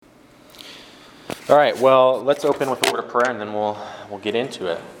All right, well, let's open with a word of prayer and then we'll get into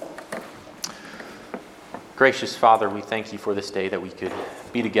it. Gracious Father, we thank you for this day that we could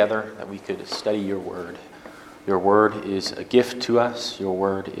be together, that we could study your word. Your word is a gift to us. Your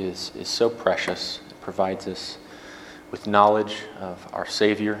word is so precious. It provides us with knowledge of our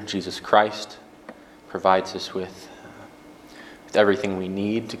Savior, Jesus Christ. It provides us with everything we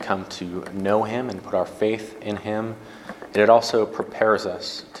need to come to know him and put our faith in him. And it also prepares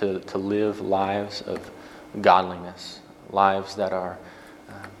us to live lives of godliness, lives that are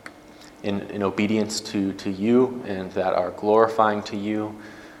in obedience to you and that are glorifying to you.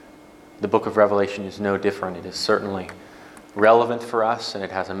 The book of Revelation is no different. It is certainly relevant for us, and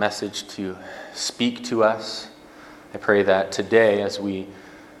it has a message to speak to us. I pray that today, as we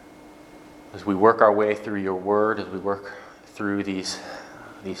work our way through your word, as we work through these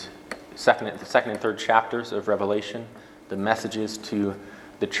second and third chapters of Revelation, the messages to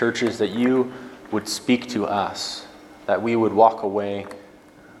the churches, that you would speak to us, that we would walk away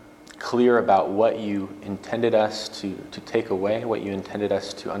clear about what you intended us to take away, what you intended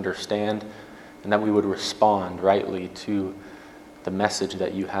us to understand, and that we would respond rightly to the message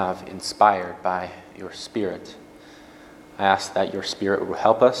that you have inspired by your Spirit. I ask that your Spirit would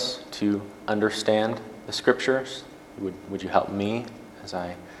help us to understand the Scriptures. Would you help me as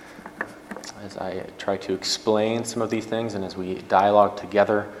I try to explain some of these things, and as we dialogue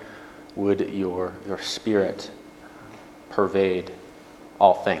together, would your Spirit pervade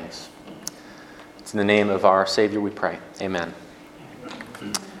all things. It's in the name of our Savior we pray. Amen.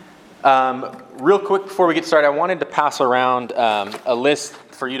 Real quick before we get started, I wanted to pass around a list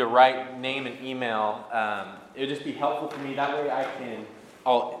for you to write name and email. It would just be helpful for me. That way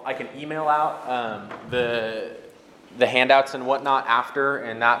I can email out the handouts and whatnot after,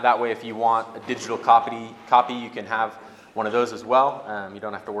 and that way if you want a digital copy, you can have one of those as well. You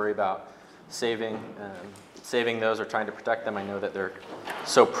don't have to worry about saving those or trying to protect them. I know that they're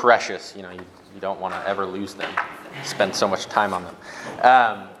so precious, you don't want to ever lose them. Spend so much time on them.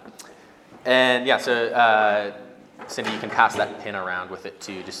 So Cindy, you can pass that pin around with it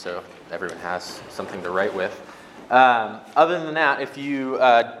too, just so everyone has something to write with. Other than that, if you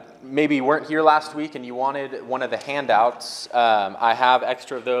maybe weren't here last week and you wanted one of the handouts, I have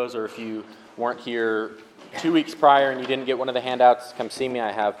extra of those, or if you weren't here 2 weeks prior and you didn't get one of the handouts, come see me.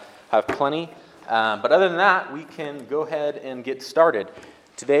 I have plenty. But other than that, we can go ahead and get started.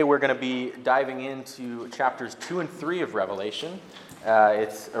 Today we're going to be diving into chapters 2 and 3 of Revelation.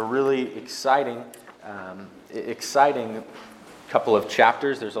 It's a really exciting couple of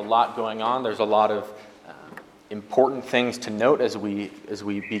chapters. There's a lot going on. There's a lot of important things to note as we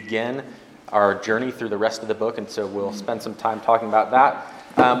begin our journey through the rest of the book, and so we'll spend some time talking about that.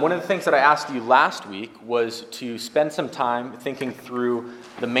 One of the things that I asked you last week was to spend some time thinking through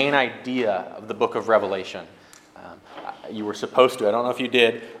the main idea of the book of Revelation. You were supposed to, I don't know if you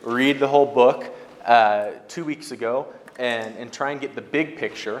did, read the whole book 2 weeks ago and try and get the big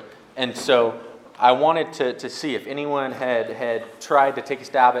picture. And so I wanted to see if anyone had tried to take a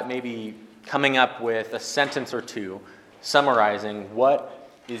stab at maybe coming up with a sentence or two summarizing what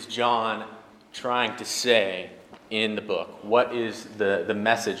is John trying to say in the book. What is the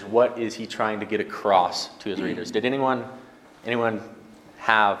message? What is he trying to get across to his readers? Did anyone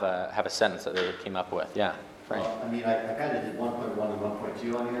have a sentence that they came up with? Yeah, Frank. Well, I kind of did 1.1 and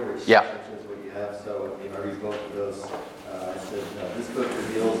 1.2 on here, which yeah. is what you have. So I read both of those. I said, this book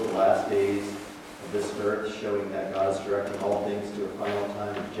reveals the last days of this earth, showing that God is directing all things to a final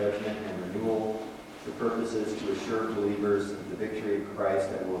time of judgment and renewal. The purpose is to assure believers of the victory of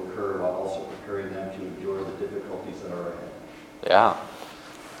Christ that will occur, while also preparing them to endure the difficulties that are ahead. Yeah,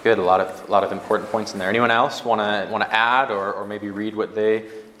 good. A lot of important points in there. Anyone else want to add or maybe read what they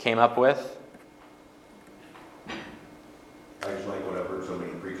came up with? I just like what I've heard so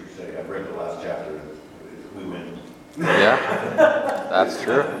many preachers say. I've read the last chapter, and we win. Yeah, that's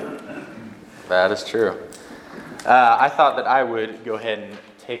true. That is true. I thought that I would go ahead and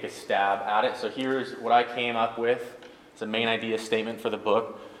take a stab at it. So here's what I came up with. It's a main idea statement for the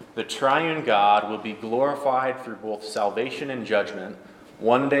book. The triune God will be glorified through both salvation and judgment,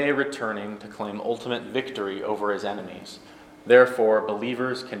 one day returning to claim ultimate victory over his enemies. Therefore,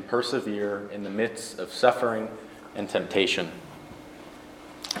 believers can persevere in the midst of suffering and temptation.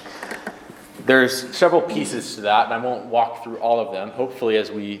 There's several pieces to that, and I won't walk through all of them. Hopefully,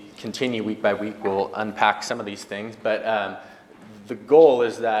 as we continue week by week, we'll unpack some of these things. But the goal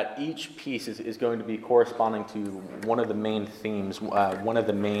is that each piece is going to be corresponding to one of the main themes, one of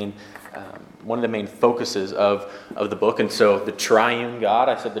the main focuses of the book. And so the triune God,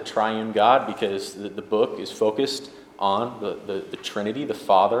 I said the triune God because the book is focused on the Trinity, the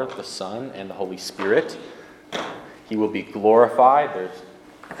Father, the Son, and the Holy Spirit. He will be glorified. There's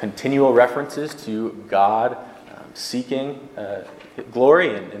continual references to God seeking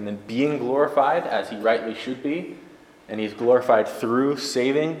glory and then being glorified as he rightly should be. And he's glorified through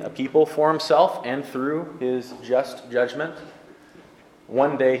saving a people for himself and through his just judgment.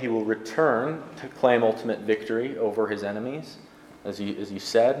 One day he will return to claim ultimate victory over his enemies. As you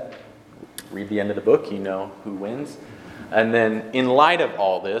said, read the end of the book, you know who wins. And then in light of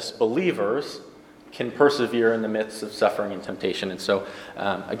all this, believers can persevere in the midst of suffering and temptation. And so,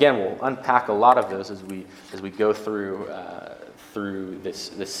 again, we'll unpack a lot of those as we go through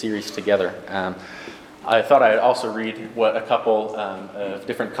this series together. I thought I'd also read what a couple of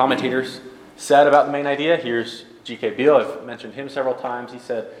different commentators said about the main idea. Here's G.K. Beale. I've mentioned him several times. He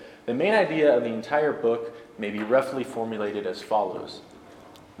said, "The main idea of the entire book may be roughly formulated as follows.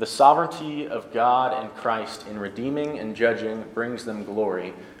 The sovereignty of God and Christ in redeeming and judging brings them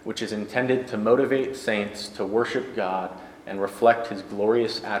glory, which is intended to motivate saints to worship God and reflect his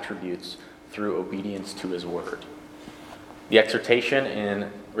glorious attributes through obedience to his word." The exhortation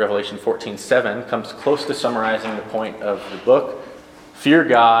in Revelation 14:7 comes close to summarizing the point of the book. Fear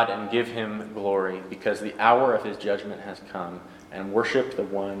God and give him glory, because the hour of his judgment has come, and worship the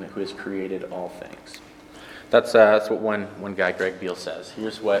one who has created all things. That's what one guy, Greg Beale, says.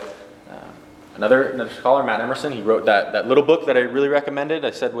 Here's what another scholar, Matt Emerson, he wrote that little book that I really recommended.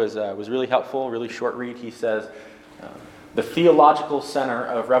 I said was really helpful, really short read. He says, the theological center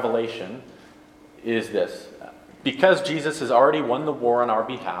of Revelation is this. Because Jesus has already won the war on our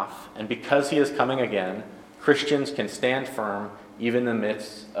behalf, and because he is coming again, Christians can stand firm even in the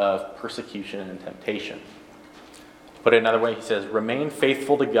midst of persecution and temptation. To put it another way, he says, remain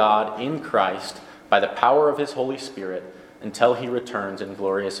faithful to God in Christ by the power of his Holy Spirit until he returns in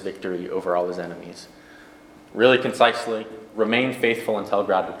glorious victory over all his enemies. Really concisely, remain faithful until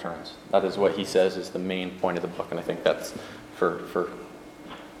God returns. That is what he says is the main point of the book, and I think that's for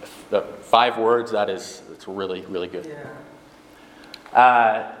the 5 words, it's really, really good.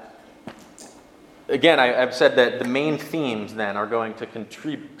 Yeah. Again, I've said that the main themes then are going to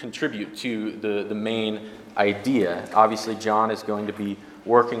contribute to the main idea. Obviously, John is going to be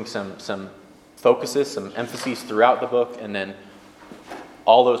working some focuses, some emphases throughout the book, and then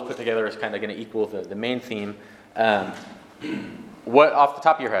all those put together is kind of going to equal the main theme. What, off the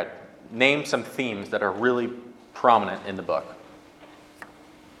top of your head, name some themes that are really prominent in the book.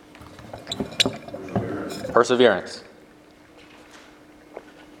 Perseverance.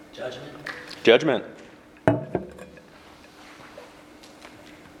 Judgment.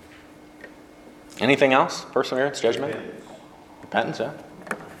 Anything else? Perseverance, judgment? Repentance, yeah.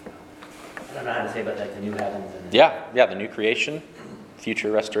 I don't know how to say about like the new heavens and Yeah, the new creation,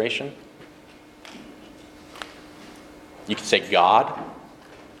 future restoration. You could say God,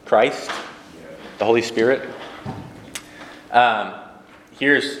 Christ, the Holy Spirit.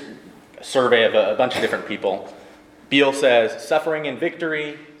 Here's a survey of a bunch of different people. Beale says, suffering and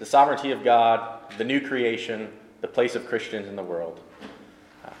victory, the sovereignty of God, the new creation, the place of Christians in the world.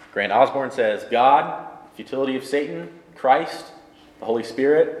 Grant Osborne says, God, futility of Satan, Christ, the Holy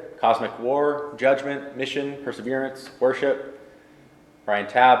Spirit, cosmic war, judgment, mission, perseverance, worship. Brian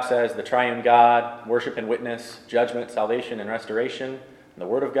Tabb says, the triune God, worship and witness, judgment, salvation, and restoration, and the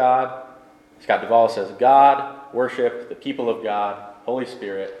Word of God. Scott Duvall says, God, worship, the people of God, Holy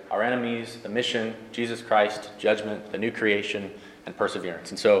Spirit, our enemies, the mission, Jesus Christ, judgment, the new creation, and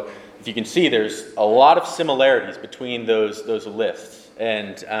perseverance. And so, if you can see, there's a lot of similarities between those lists.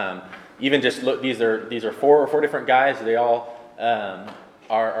 And even just look, these are four different guys. They all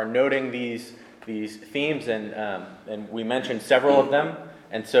are noting these themes, and we mentioned several of them.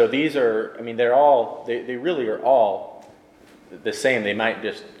 And so these are, they really are all the same. They might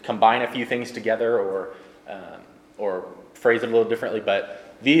just combine a few things together or phrase it a little differently,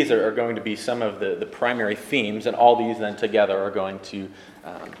 but these are going to be some of the primary themes, and all these then together are going to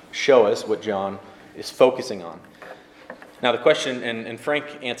show us what John is focusing on. Now the question, and Frank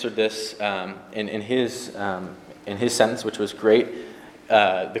answered this in his sentence, which was great.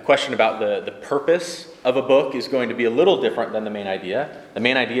 The question about the purpose of a book is going to be a little different than the main idea. The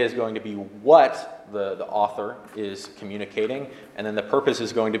main idea is going to be what the author is communicating, and then the purpose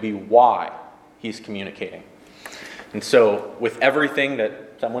is going to be why he's communicating. And so with everything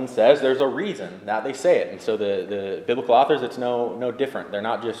that someone says, there's a reason that they say it. And so the biblical authors, it's no different. They're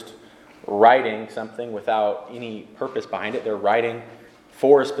not just writing something without any purpose behind it. They're writing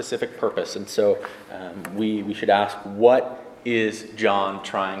for a specific purpose. And so we should ask, what is John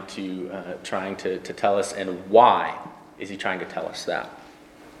trying to tell us, and why is he trying to tell us that?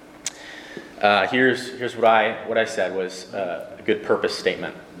 Here's what I said was a good purpose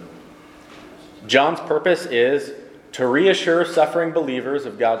statement. John's purpose is to reassure suffering believers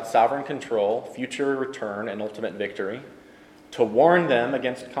of God's sovereign control, future return, and ultimate victory, to warn them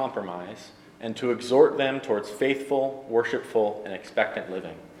against compromise, and to exhort them towards faithful, worshipful, and expectant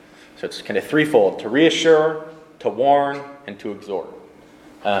living. So it's kind of threefold: to reassure, to warn, and to exhort.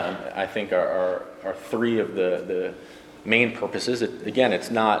 I think are three of the main purposes. Again,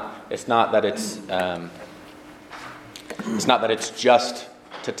 it's not that it's just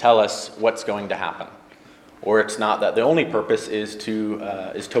to tell us what's going to happen, or it's not that the only purpose is to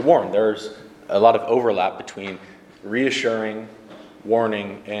warn. There's a lot of overlap between reassuring,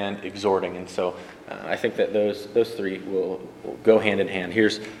 warning, and exhorting, and so I think that those three will go hand in hand.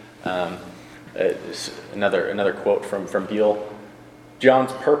 Here's another quote from Beale.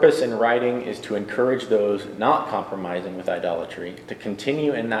 John's purpose in writing is to encourage those not compromising with idolatry to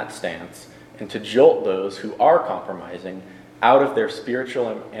continue in that stance, and to jolt those who are compromising out of their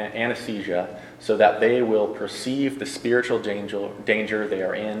spiritual anesthesia, so that they will perceive the spiritual danger they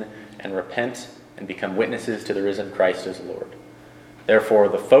are in and repent and become witnesses to the risen Christ as Lord. Therefore,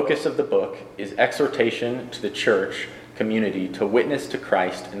 the focus of the book is exhortation to the church community to witness to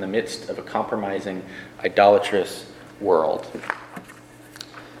Christ in the midst of a compromising, idolatrous world.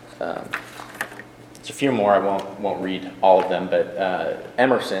 There's a few more. I won't read all of them, but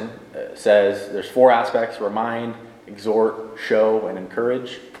Emerson says there's four aspects: remind, exhort, show, and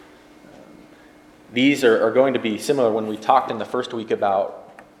encourage. These are going to be similar when we talked in the first week about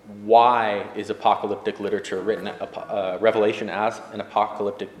why is apocalyptic literature written, Revelation as an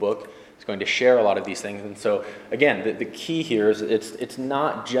apocalyptic book. It's going to share a lot of these things. And so, again, the key here is it's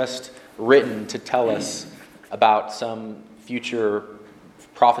not just written to tell us about some future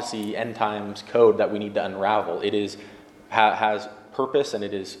prophecy, end times code that we need to unravel. It has purpose, and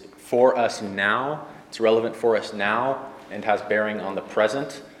it is for us now. It's relevant for us now and has bearing on the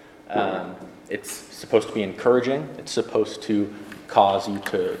present. It's supposed to be encouraging. It's supposed to cause you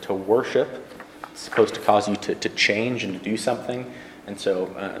to worship. It's supposed to cause you to change and to do something. And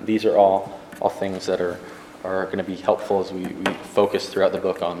so these are all things that are going to be helpful as we focus throughout the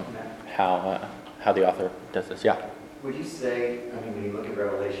book on how the author does this. Yeah. Would you say, when you look at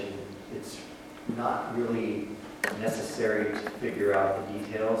Revelation, it's not really necessary to figure out the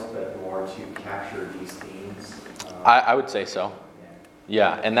details, but more to capture these themes? I would say so.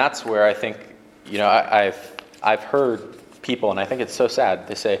 Yeah, and that's where I think, I've heard people, and I think it's so sad,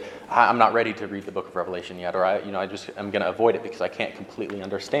 they say, I'm not ready to read the book of Revelation yet, or I'm going to avoid it because I can't completely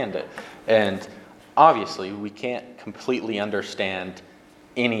understand it. And obviously, we can't completely understand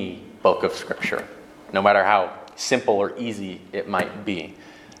any book of Scripture, no matter how simple or easy it might be.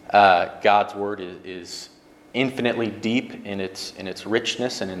 God's word is infinitely deep in its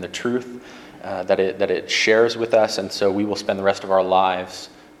richness and in the truth that it shares with us, and so we will spend the rest of our lives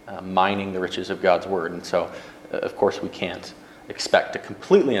mining the riches of God's word. And so, of course, we can't expect to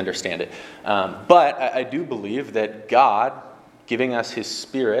completely understand it. But I do believe that God, giving us His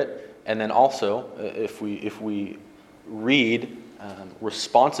Spirit, and then also, if we read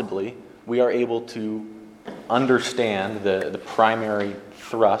responsibly, we are able to understand the primary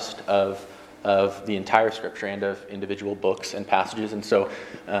thrust of the entire Scripture and of individual books and passages. And so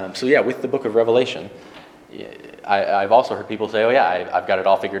with the book of Revelation, I've also heard people say, I've got it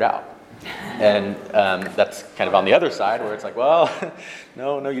all figured out. And that's kind of on the other side, where it's like, well,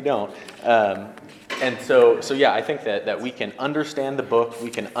 no, you don't. And so I think that we can understand the book,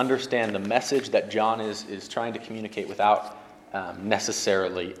 we can understand the message that John is trying to communicate without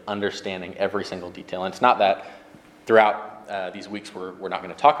necessarily understanding every single detail. And it's not that throughout these weeks we're not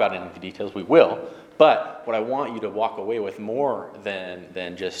going to talk about any of the details. We will. But what I want you to walk away with more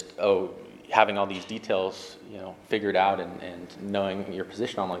than just having all these details figured out and knowing your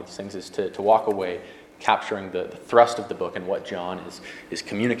position on all these things is to walk away capturing the thrust of the book and what John is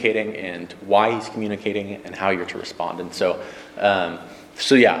communicating and why he's communicating it and how you're to respond. And so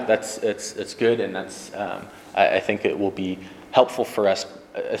it's good, and that's I think it will be helpful for us,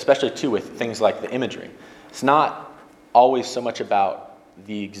 especially too with things like the imagery. It's not always so much about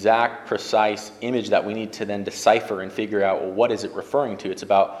the exact precise image that we need to then decipher and figure out, well, what is it referring to? It's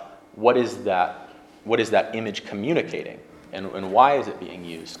about what is that image communicating, and why is it being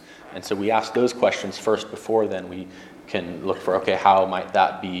used? And so we ask those questions first before then we can look for, how might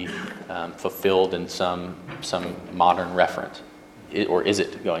that be fulfilled in some modern reference, or is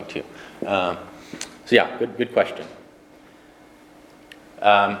it going to? Good question.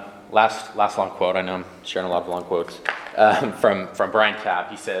 Last long quote. I know I'm sharing a lot of long quotes from Brian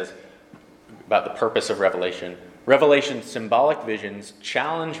Tabb. He says about the purpose of Revelation: Revelation's symbolic visions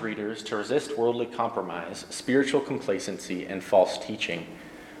challenge readers to resist worldly compromise, spiritual complacency, and false teaching.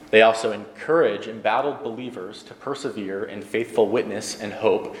 They also encourage embattled believers to persevere in faithful witness and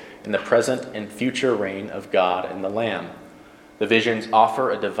hope in the present and future reign of God and the Lamb. The visions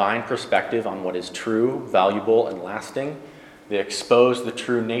offer a divine perspective on what is true, valuable, and lasting. They expose the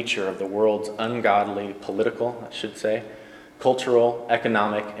true nature of the world's ungodly political, cultural,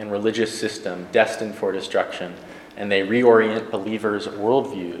 economic, and religious system destined for destruction, and they reorient believers'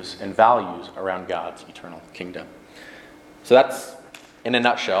 worldviews and values around God's eternal kingdom. So that's, in a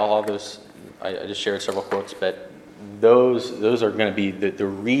nutshell, all those, I just shared several quotes, but those are going to be the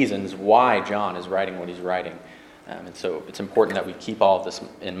reasons why John is writing what he's writing. And so it's important that we keep all of this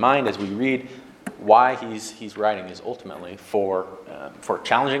in mind as we read. Why he's writing is ultimately for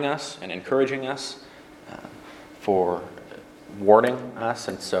challenging us and encouraging us, for warning us,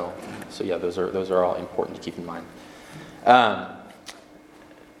 and so yeah, those are all important to keep in mind.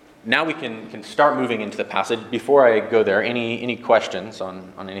 Now we can start moving into the passage. Before I go there, any questions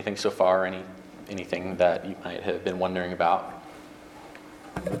on anything so far? Anything that you might have been wondering about?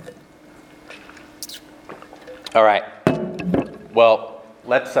 All right. Well,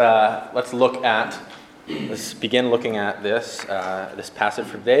 let's begin looking at this passage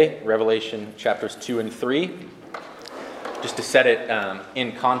for today, Revelation chapters 2 and 3. Just to set it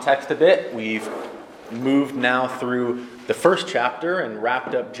in context a bit, we've moved now through the first chapter and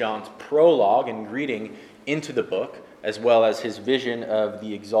wrapped up John's prologue and greeting into the book, as well as his vision of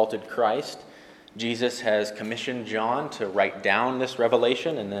the exalted Christ. Jesus has commissioned John to write down this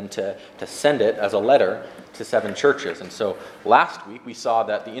revelation and then to send it as a letter to 7 churches. And so last week we saw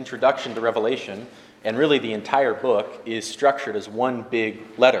that the introduction to Revelation, and really the entire book, is structured as one big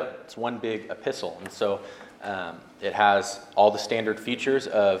letter. It's one big epistle. And so it has all the standard features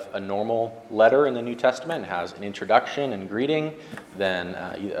of a normal letter in the New Testament. It has an introduction and greeting, then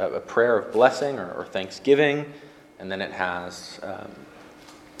a prayer of blessing or thanksgiving, and then it has...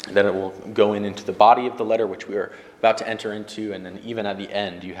 Then it will go into the body of the letter, which we are about to enter into, and then even at the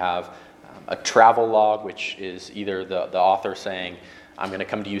end you have a travel log, which is either the author saying, I'm going to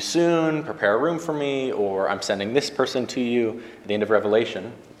come to you soon, prepare a room for me, or I'm sending this person to you. At the end of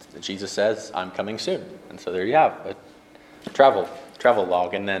Revelation, Jesus says, I'm coming soon. And so there you have a travel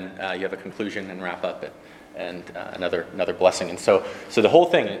log, and then you have a conclusion and wrap up and another blessing. And so the whole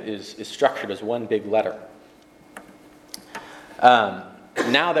thing is structured as one big letter.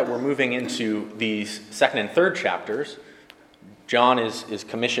 Now that we're moving into these second and third chapters, John is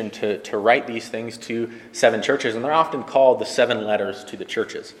commissioned to write these things to 7 churches, and they're often called the 7 letters to the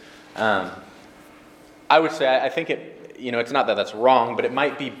churches. I would say, I think it's not that that's wrong, but it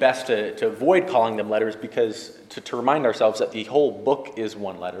might be best to avoid calling them letters, because to remind ourselves that the whole book is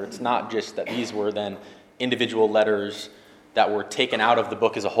one letter. It's not just that these were then individual letters that were taken out of the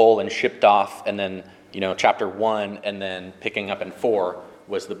book as a whole and shipped off, and then chapter 1 and then picking up in 4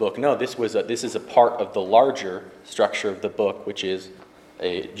 was the book. No, this is a part of the larger structure of the book, which is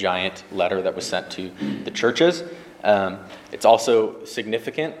a giant letter that was sent to the churches. It's also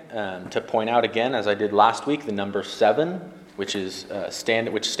significant to point out again, as I did last week, the number 7, which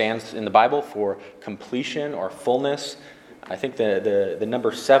stands in the Bible for completion or fullness. I think the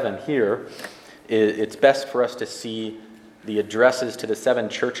number 7 here, it's best for us to see the addresses to the 7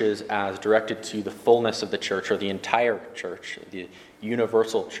 churches as directed to the fullness of the church, or the entire church, the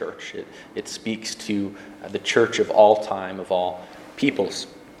universal church. It speaks to the church of all time, of all peoples.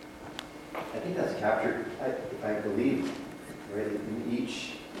 I think that's captured, I believe, right, in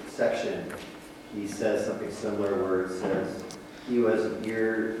each section, he says something similar where it says, he who has an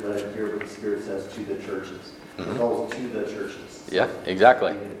ear, let him hear what the Spirit says to the churches. It's always to the churches. Yeah,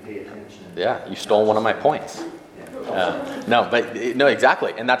 exactly. You need to pay attention. Yeah, you stole one of my points. No,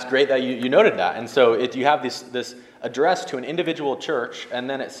 exactly, and that's great that you noted that. And so you have this address to an individual church, and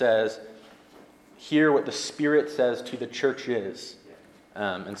then it says, hear what the Spirit says to the churches.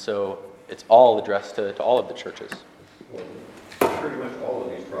 And so it's all addressed to all of the churches. Well, pretty much all of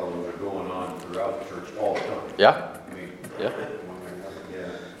these problems are going on throughout the church all the time. Yeah. I mean, Yeah. yeah.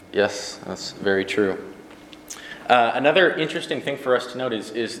 Yes, that's very true. Another interesting thing for us to note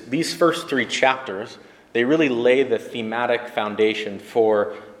is these first 3 chapters, they really lay the thematic foundation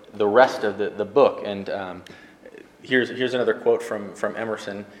for the rest of the book. And here's another quote from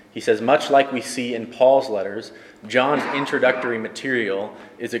Emerson. He says, much like we see in Paul's letters, John's introductory material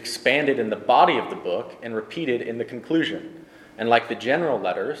is expanded in the body of the book and repeated in the conclusion. And like the general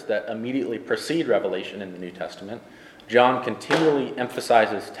letters that immediately precede Revelation in the New Testament, John continually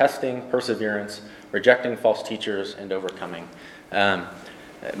emphasizes testing, perseverance, rejecting false teachers, and overcoming.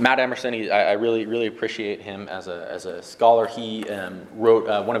 Matt Emerson, I really, really appreciate him as a scholar. He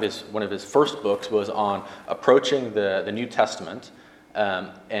wrote one of his first books was on approaching the New Testament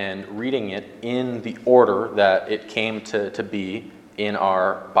and reading it in the order that it came to be in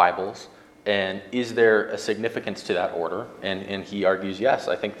our Bibles. And is there a significance to that order? And he argues, yes,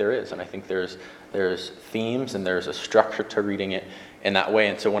 I think there is. And I think there's themes and there's a structure to reading it in that way.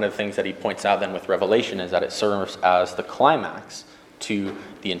 And so one of the things that he points out then with Revelation is that it serves as the climax to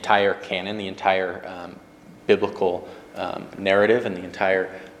the entire canon, the entire biblical narrative, and the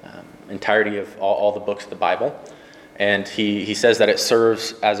entirety of all the books of the Bible. And he says that it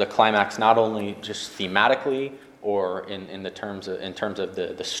serves as a climax not only just thematically or in terms of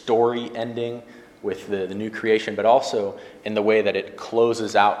the story ending with the new creation, but also in the way that it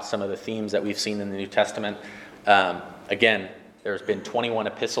closes out some of the themes that we've seen in the New Testament. Again, there's been 21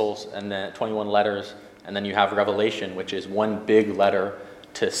 epistles and then 21 letters, and then you have Revelation, which is one big letter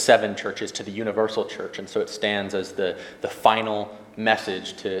to 7 churches, to the universal church. And so it stands as the final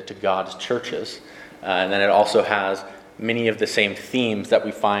message to God's churches. And then it also has many of the same themes that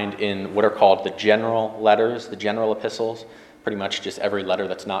we find in what are called the general letters, the general epistles, pretty much just every letter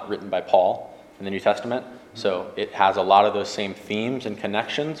that's not written by Paul in the New Testament. So it has a lot of those same themes and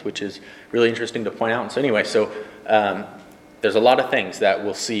connections, which is really interesting to point out. And so anyway, there's a lot of things that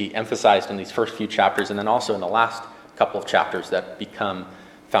we'll see emphasized in these first few chapters, and then also in the last couple of chapters that become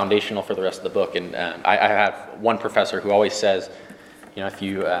foundational for the rest of the book. And I have one professor who always says, if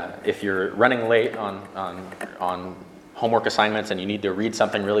you're running late on homework assignments and you need to read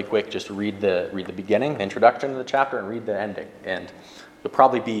something really quick, just read the beginning, the introduction of the chapter, and read the ending, and you'll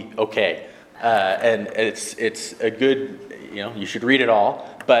probably be okay. And it's a good, you should read it all.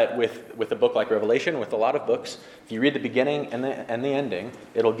 But with a book like Revelation, with a lot of books, if you read the beginning and the ending,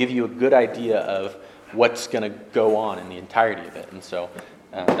 it'll give you a good idea of what's going to go on in the entirety of it. And so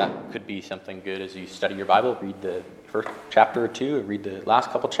that could be something good as you study your Bible. Read the first chapter or two, read the last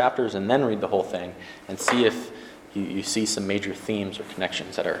couple chapters, and then read the whole thing, and see if you see some major themes or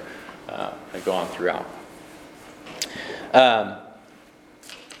connections that go on throughout.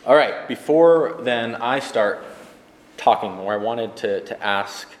 All right, before then I start talking more, I wanted to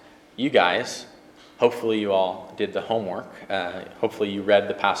ask you guys, hopefully you all did the homework, hopefully you read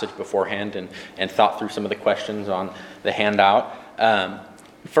the passage beforehand and thought through some of the questions on the handout.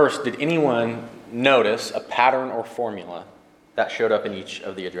 First, did anyone notice a pattern or formula that showed up in each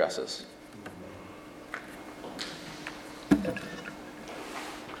of the addresses?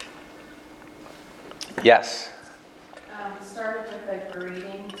 Yes. We started with a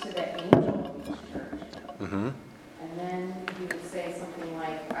greeting to the angel of each church. Mm-hmm. And then you would say something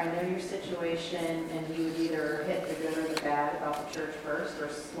like, I know your situation, and you would either hit the good or the bad about the church first or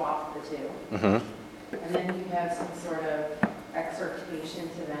swap the two. Mm-hmm. And then you have some sort of exhortation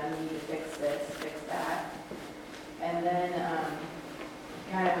to them, you need to fix this, fix that. And then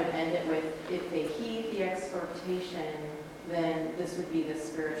kind of would end it with, if they heed the exhortation, then this would be the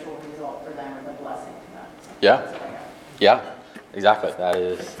spiritual result for them or the blessing to them. Yeah, exactly.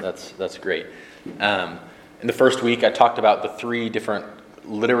 That's great. In the first week, I talked about the 3 different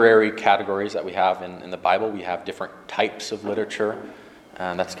literary categories that we have in the Bible. We have different types of literature.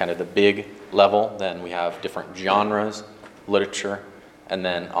 That's kind of the big level. Then we have different genres, literature. And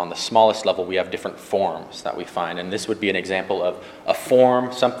then on the smallest level, we have different forms that we find. And this would be an example of a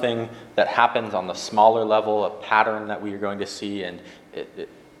form, something that happens on the smaller level, a pattern that we are going to see, and it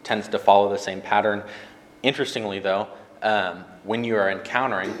tends to follow the same pattern. Interestingly, though, when you are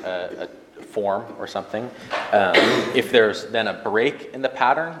encountering a form or something, if there's then a break in the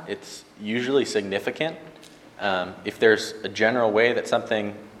pattern, it's usually significant. If there's a general way that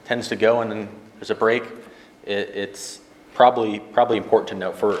something tends to go and then there's a break, it's probably important to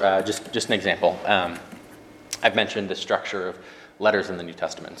note. For just an example, I've mentioned the structure of letters in the New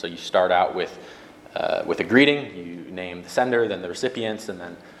Testament. So you start out with a greeting, you name the sender, then the recipients, and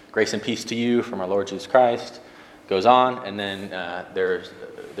then grace and peace to you from our Lord Jesus Christ. Goes on, and then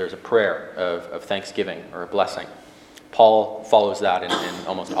there's a prayer of thanksgiving or a blessing. Paul follows that in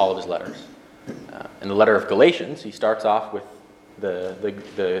almost all of his letters. In the letter of Galatians, he starts off with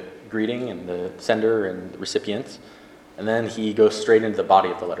the greeting and the sender and the recipients, and then he goes straight into the body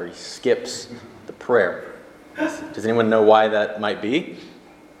of the letter. He skips the prayer. Does anyone know why that might be?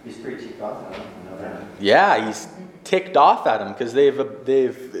 He's pretty cheap off. I don't know that. Yeah, he's ticked off at them because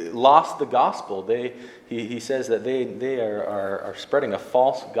they've lost the gospel. He says that they are spreading a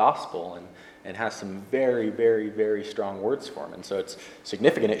false gospel and has some very, very, very strong words for him. And so it's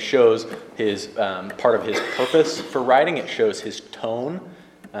significant. It shows his part of his purpose for writing. It shows his tone,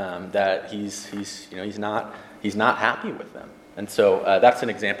 that he's not happy with them. And so that's an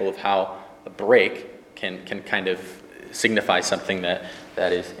example of how a break can kind of signify something that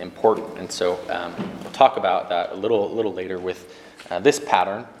is important. And so we'll talk about that a little later with this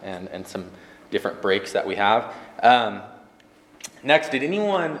pattern and some different breaks that we have. Next, did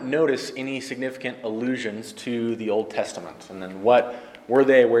anyone notice any significant allusions to the Old Testament? And then what were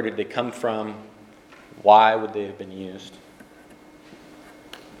they? Where did they come from? Why would they have been used?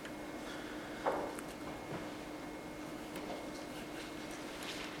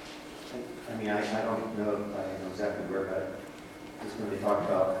 I mean, I don't know if I know exactly where, but just when they talk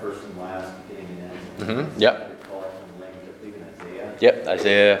about first and last, beginning and end. Mm-hmm. Yep. They call it from the language, I believe, in Isaiah. Yep,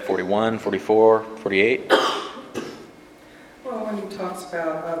 Isaiah 41, 44, 48. Well, when he talks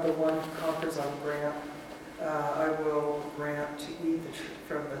about the one who conquers on grant, I will grant to eat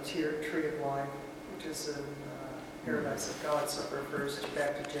from the tree of life, which is in paradise of God, so it refers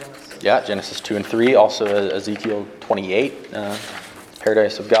back to Genesis. Yeah, Genesis 2 and 3. Also Ezekiel 28,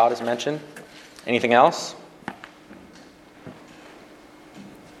 paradise of God is mentioned. Anything else?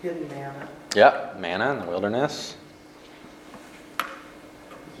 Hidden manna. Yep, manna in the wilderness. I'm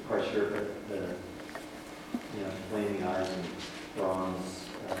quite sure, but the flaming eyes and bronze.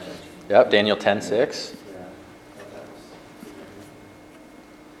 Yep, Daniel 10:6. Yeah. I thought that was-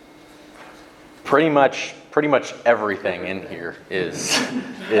 Pretty much everything in here is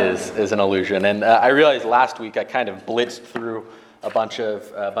an allusion. And I realized last week I kind of blitzed through a bunch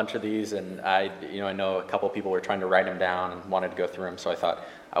of these, and I know a couple of people were trying to write them down and wanted to go through them, so I thought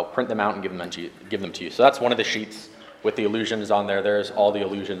I'll print them out and give them to you. So that's one of the sheets with the allusions on there. There's all the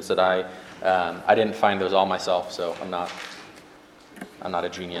allusions that I didn't find those all myself, so I'm not a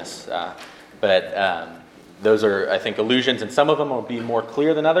genius, but those are, I think, allusions, and some of them will be more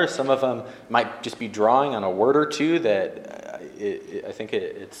clear than others. Some of them might just be drawing on a word or two that I think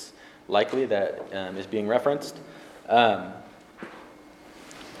it's likely that is being referenced.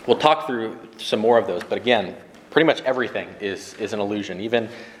 We'll talk through some more of those, but again, pretty much everything is an allusion. Even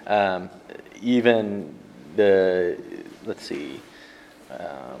the, let's see,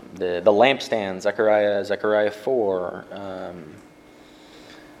 the lampstand, Zechariah 4,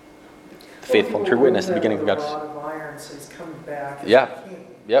 faithful and true witness, the beginning of God's. The rod of iron, so he's coming back as Yeah. a king.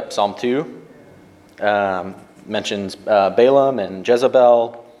 Yep, Psalm 2 mentions Balaam and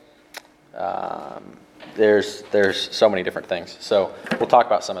Jezebel. There's so many different things. So we'll talk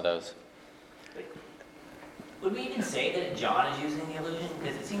about some of those. Would we even say that John is using the illusion?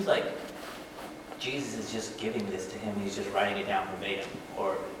 Because it seems like Jesus is just giving this to him, he's just writing it down verbatim.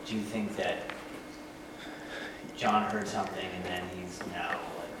 Or do you think that John heard something and then he's now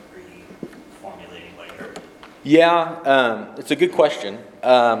reformulating what he heard? Yeah, it's a good question.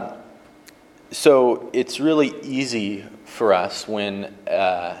 So it's really easy for us when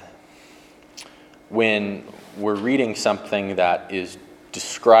we're reading something that is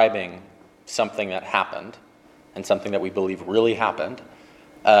describing something that happened and something that we believe really happened,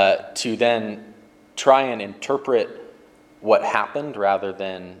 to then try and interpret what happened rather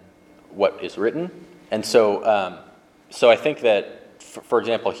than what is written. And so I think that, for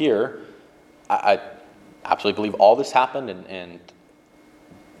example, here, I absolutely believe all this happened,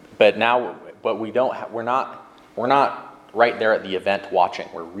 but we don't. We're not right there at the event watching.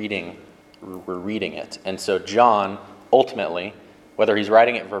 We're reading it, and so John ultimately, whether he's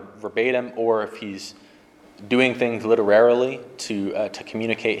writing it verbatim or if he's doing things literarily to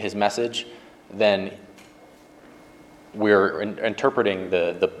communicate his message, then we're interpreting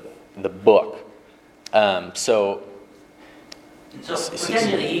the book. So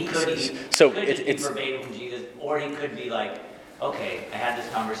potentially he could be verbatim from Jesus, or he could be like, okay, I had this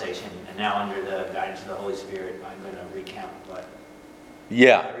conversation, and now under the guidance of the Holy Spirit, I'm going to recount what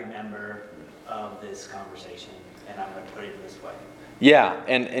I remember of this conversation, and I'm going to put it this way. Yeah,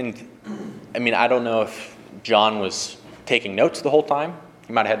 and I mean, I don't know if John was taking notes the whole time.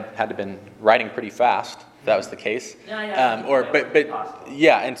 He might have had to been writing pretty fast, if that was the case. But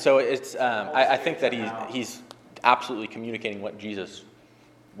yeah, and so it's. I think that he's absolutely communicating what Jesus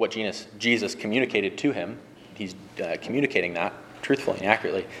communicated to him. He's communicating that truthfully and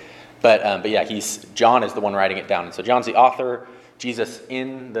accurately. But yeah, John is the one writing it down, and so John's the author. Jesus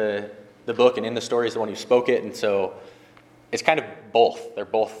in the book and in the story is the one who spoke it, and so it's kind of both. They're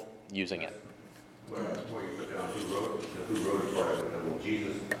both using it. Well, before you put down who wrote it part of it, well,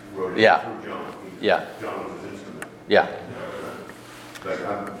 Jesus wrote it through John. John was his instrument. Yeah. But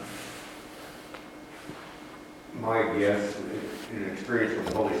my guess, in experience with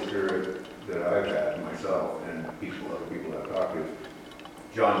the Holy Spirit that I've had myself and other people I've talked to,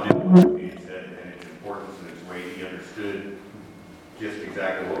 John knew what was being said and its importance and its weight. He understood just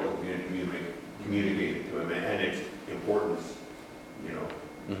exactly what was being communicated to him and its importance you know,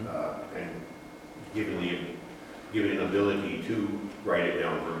 Mhm. and given an ability to write it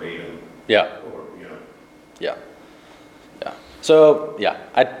down verbatim, Yeah. or, you know. Yeah. Yeah. So, yeah,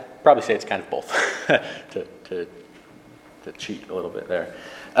 I'd probably say it's kind of both to cheat a little bit there.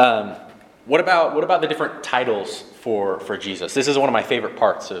 What about the different titles for Jesus? This is one of my favorite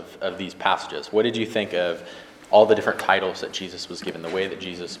parts of these passages. What did you think of all the different titles that Jesus was given, the way that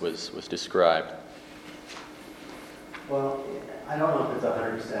Jesus was described? Well, I don't know if it's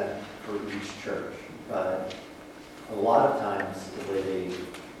 100% for each church, but a lot of times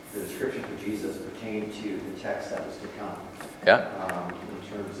the description for Jesus pertained to the text that was to come. Yeah? In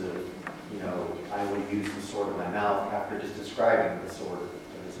terms of, I would use the sword of my mouth after just describing the sword of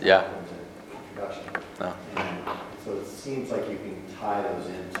his mouth Yeah. in the introduction. No. And so it seems like you can tie those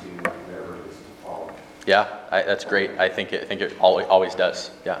into whatever is to follow. Yeah, that's great. I think it always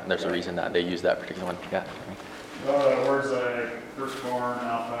does. Yeah, and there's a reason that they use that particular one. Yeah. Well, words like firstborn,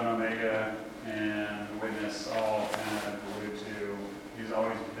 Alpha and Omega, and witness all kind of allude to he's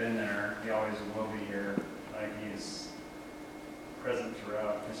always been there, he always will be here, like he's present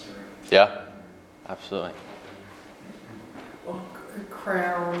throughout history. Yeah, absolutely. Well,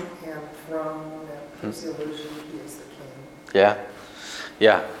 crown and throne, and his illusion, he is the king. Yeah,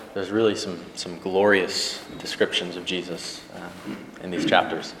 yeah. There's really some glorious descriptions of Jesus in these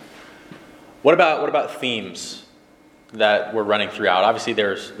chapters. What about themes that we're running throughout? Obviously,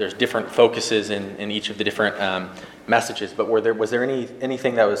 there's different focuses in each of the different messages, but was there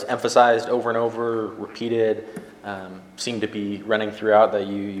anything that was emphasized over and over, repeated, seemed to be running throughout that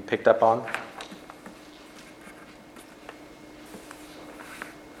you picked up on?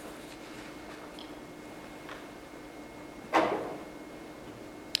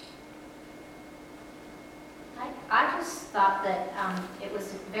 I just thought that it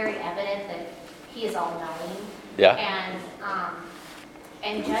was very evident that he is all-knowing. Yeah.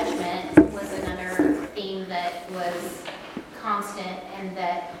 And judgment was another theme that was constant, and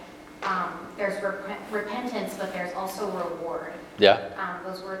that there's repentance, but there's also reward. Yeah.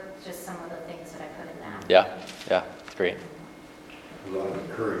 Those were just some of the things that I put in that. Yeah. Great. A lot of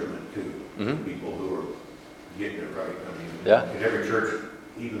encouragement to Mhm. people who are getting it right. I mean, Yeah. in every church,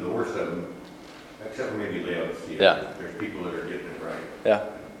 even the worst of them, except for maybe Laodicea, Yeah. there's people that are getting it right. Yeah.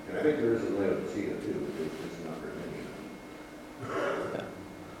 And I think there is in Laodicea too, because there's not very many of them.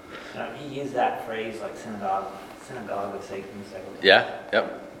 He used that phrase like synagogue of Satan several times. Yeah. Yep.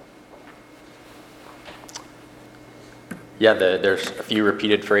 Yeah. There's a few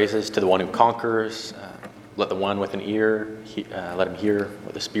repeated phrases: "To the one who conquers, let the one with an ear, let him hear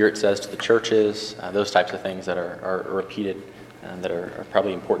what the Spirit says to the churches." Those types of things that are repeated and that are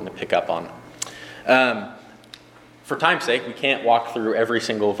probably important to pick up on. For time's sake, we can't walk through every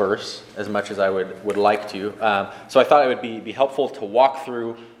single verse as much as I would like to. So I thought it would be helpful to walk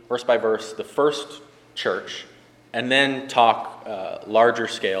through verse by verse the first church, and then talk larger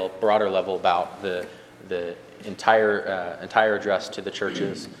scale, broader level about the entire address to the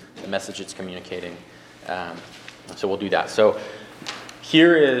churches, the message it's communicating. So we'll do that. So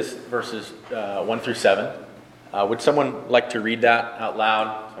here is verses 1 through 7. Would someone like to read that out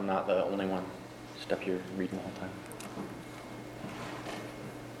loud? So I'm not the only one just up here reading the whole time.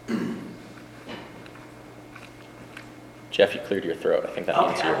 Jeff, you cleared your throat. I think that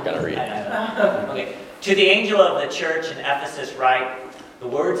means you're going to read. Okay. To the angel of the church in Ephesus write, the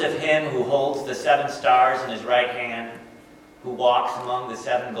words of him who holds the 7 stars in his right hand, who walks among the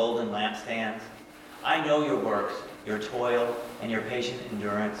 7 golden lampstands. I know your works, your toil, and your patient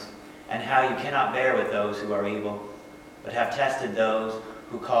endurance, and how you cannot bear with those who are evil, but have tested those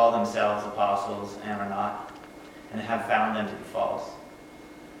who call themselves apostles and are not, and have found them to be false.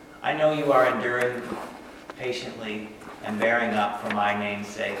 I know you are enduring patiently and bearing up for my name's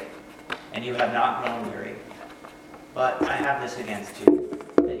sake, and you have not grown weary. But I have this against you,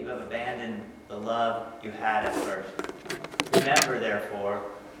 that you have abandoned the love you had at first. Remember therefore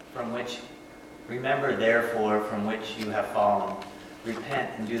from which you have fallen. Repent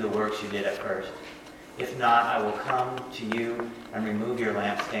and do the works you did at first. If not, I will come to you and remove your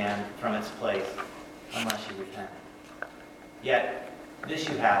lampstand from its place, unless you repent. Yet this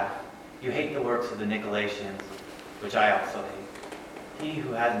you have: you hate the works of the Nicolaitans, which I also hate. He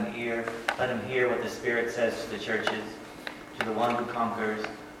who has an ear, let him hear what the Spirit says to the churches. To the one who conquers,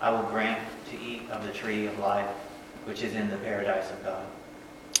 I will grant to eat of the tree of life, which is in the paradise of God.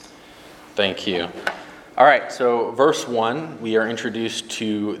 Thank you. All right, so verse 1, we are introduced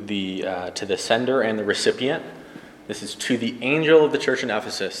to the sender and the recipient. This is to the angel of the church in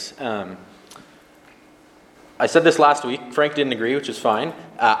Ephesus. I said this last week. Frank didn't agree, which is fine.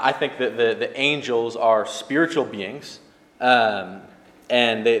 I think that the angels are spiritual beings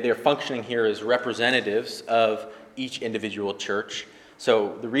and they're functioning here as representatives of each individual church.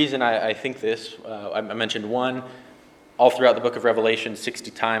 So the reason I think this, I mentioned one, all throughout the book of Revelation,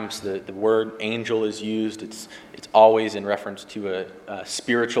 60 times the word angel is used. It's always in reference to a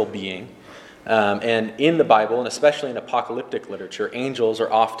spiritual being. And in the Bible, and especially in apocalyptic literature, angels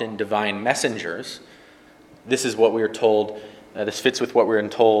are often divine messengers. This is what we are told, this fits with what we're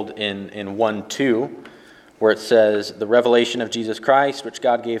told in 1:2, where it says, the revelation of Jesus Christ, which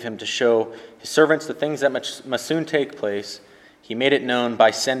God gave him to show his servants the things that must soon take place, he made it known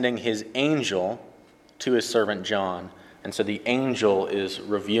by sending his angel to his servant John. And so the angel is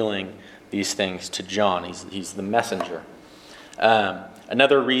revealing these things to John. He's the messenger.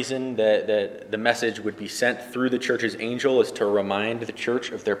 Another reason that the message would be sent through the church's angel is to remind the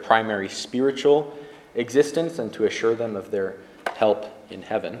church of their primary spiritual existence and to assure them of their help in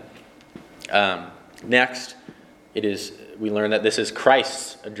heaven. Next, we learn that this is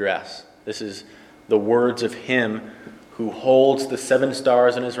Christ's address. This is the words of him who holds the 7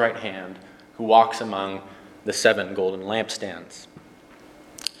 stars in his right hand, who walks among the 7 golden lampstands.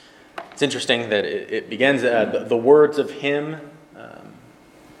 It's interesting that it begins, the words of him,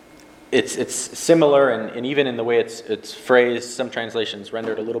 it's similar, and even in the way it's phrased, some translations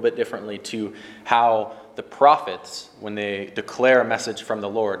rendered a little bit differently, to how the prophets, when they declare a message from the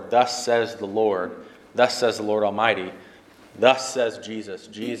Lord, thus says the Lord Almighty, thus says Jesus.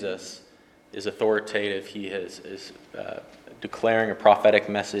 Jesus is authoritative. He is declaring a prophetic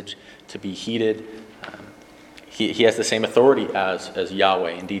message to be heeded. He has the same authority as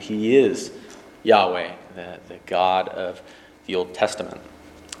Yahweh. Indeed, he is Yahweh, the God of the Old Testament.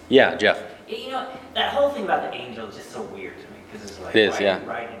 Yeah, Jeff. You know, that whole thing about the angel is just so weird to me, because it's like, It is, why yeah. are you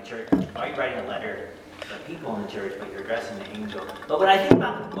writing church? Why are you writing a letter to the people in the church, but you're addressing the angel? But when I think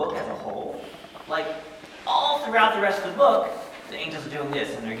about the book as a whole, like, all throughout the rest of the book, the angels are doing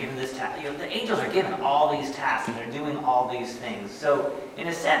this, and they're given this task. You know, the angels are given all these tasks, and they're doing all these things. So, in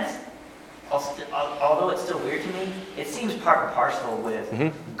a sense, although it's still weird to me, it seems part and parcel with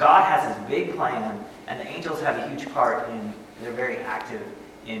God has his big plan, and the angels have a huge part in, they're very active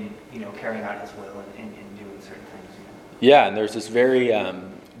in, carrying out his will and doing certain things. Yeah, and there's this very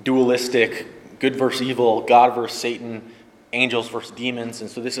dualistic, good versus evil, God versus Satan, angels versus demons, and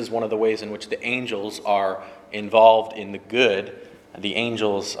so this is one of the ways in which the angels are involved in the good. The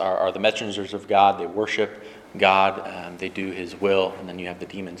angels are the messengers of God. They worship God. They do his will, and then you have the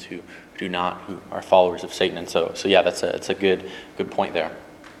demons who do not, who are followers of Satan. And so yeah, that's a good point there.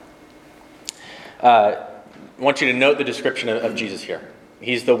 I want you to note the description of Jesus here.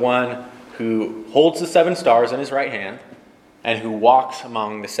 He's the one who holds the 7 stars in his right hand and who walks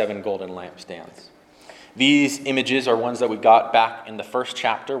among the 7 golden lampstands. These images are ones that we got back in the first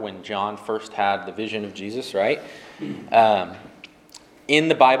chapter when John first had the vision of Jesus, right? In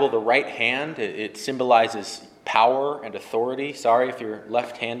the Bible, the right hand, it symbolizes power and authority. Sorry if you're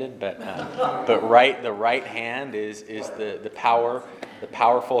left-handed, but the right hand is the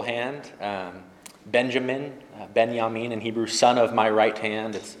powerful hand. Benjamin in Hebrew, son of my right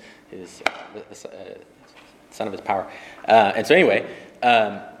hand, is son of his power. And so anyway,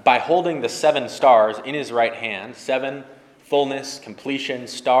 by holding the 7 stars in his right hand, 7, fullness, completion,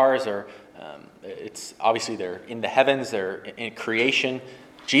 stars are, it's obviously they're in the heavens, they're in creation.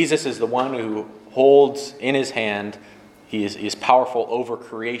 Jesus is the one who holds in his hand, he is powerful over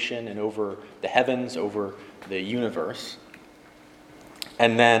creation and over the heavens, over the universe.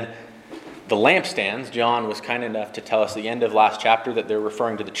 And then the lampstands, John was kind enough to tell us at the end of last chapter that they're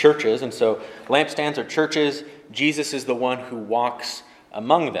referring to the churches. And so lampstands are churches. Jesus is the one who walks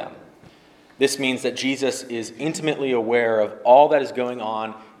among them. This means that Jesus is intimately aware of all that is going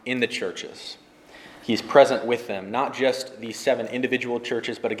on in the churches. He's present with them, not just these 7 individual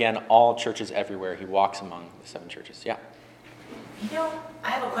churches, but again, all churches everywhere. He walks among the 7 churches. Yeah. I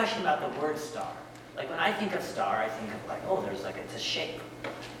have a question about the word star. Like, when I think of star, I think of like, oh, there's like, it's a shape.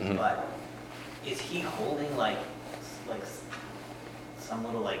 Mm-hmm. But is he holding like some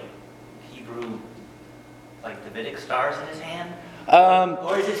little like Hebrew, like Davidic stars in his hand?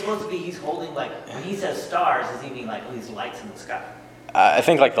 Or is it supposed to be he's holding like, when he says stars, does he mean like these lights in the sky? I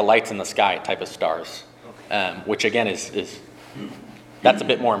think like the lights in the sky type of stars, which again is that's a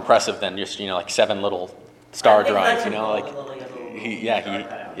bit more impressive than just like 7 little star drawings.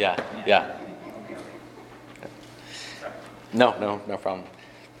 Yeah. No problem.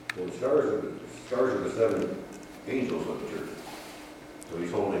 Well, the stars are the 7 angels of the church. So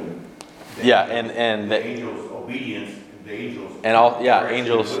he's holding. And the angels' obedience. The angels. And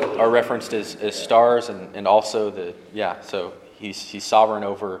angels are referenced as stars, and also so he's sovereign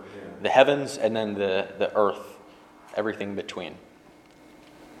over the heavens and then the earth, everything between.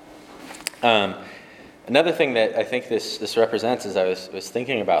 Another thing that I think this represents, as I was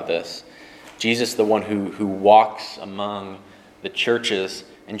thinking about this, Jesus, the one who walks among the churches.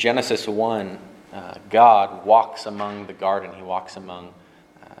 In Genesis 1, God walks among the garden. He walks among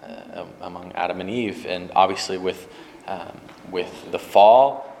Adam and Eve, and obviously with the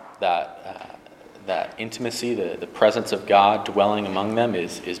fall, that intimacy, the presence of God dwelling among them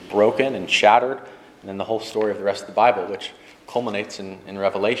is broken and shattered. And then the whole story of the rest of the Bible, which culminates in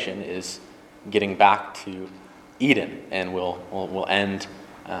Revelation, is getting back to Eden, and we'll end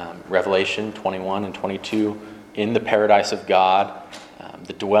Revelation 21 and 22 in the paradise of God.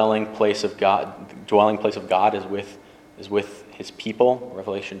 The dwelling place of God is with His people.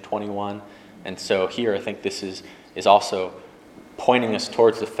 Revelation 21, and so here I think this is also pointing us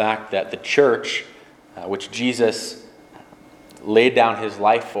towards the fact that the church, which Jesus laid down His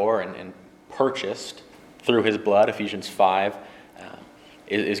life for and purchased through His blood, Ephesians 5,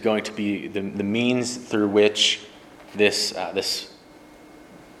 is going to be the means through which this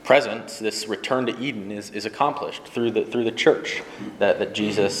presence, this return to Eden, is accomplished through the church that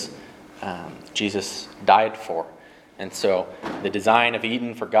Jesus died for. And so the design of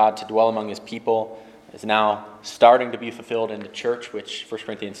Eden for God to dwell among His people is now starting to be fulfilled in the church, which 1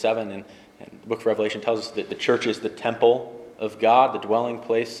 Corinthians 7 and the book of Revelation tells us that the church is the temple of God, the dwelling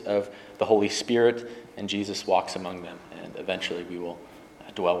place of the Holy Spirit, and Jesus walks among them, and eventually we will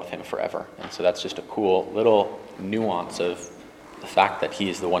dwell with Him forever. And so that's just a cool little nuance of the fact that He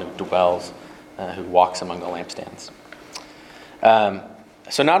is the one who dwells, who walks among the lampstands.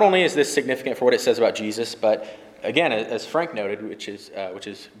 So not only is this significant for what it says about Jesus, but again, as Frank noted, which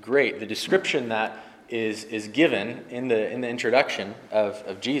is great, the description that is given in the introduction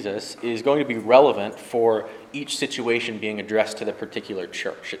of Jesus is going to be relevant for each situation being addressed to the particular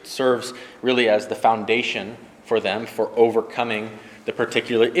church. It serves really as the foundation for them for overcoming the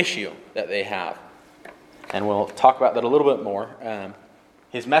particular issue that they have. And we'll talk about that a little bit more.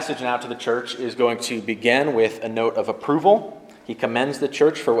 His message now to the church is going to begin with a note of approval. He commends the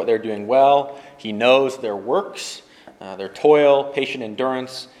church for what they're doing well. He knows their works, their toil, patient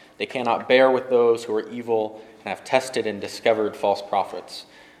endurance. They cannot bear with those who are evil and have tested and discovered false prophets.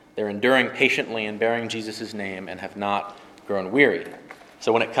 They're enduring patiently and bearing Jesus' name and have not grown weary.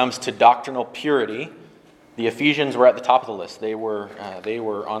 So when it comes to doctrinal purity, the Ephesians were at the top of the list. They were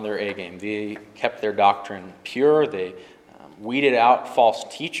on their A game. They kept their doctrine pure. They weeded out false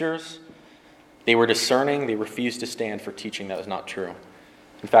teachers. They were discerning. They refused to stand for teaching that was not true.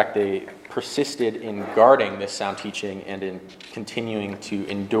 In fact, they persisted in guarding this sound teaching and in continuing to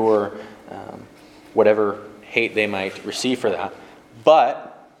endure whatever hate they might receive for that.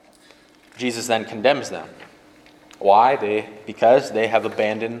 But Jesus then condemns them. Why? Because they have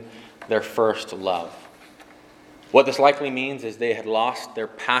abandoned their first love. What this likely means is they had lost their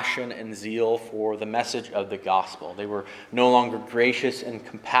passion and zeal for the message of the gospel. They were no longer gracious and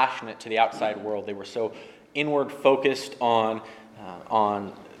compassionate to the outside world. They were so inward focused on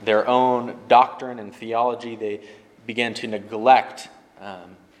their own doctrine and theology, they began to neglect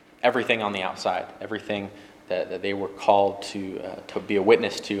everything on the outside, everything that they were called to be a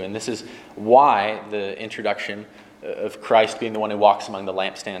witness to. And this is why the introduction of Christ being the one who walks among the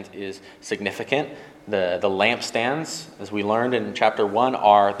lampstands is significant. The lampstands, as we learned in chapter 1,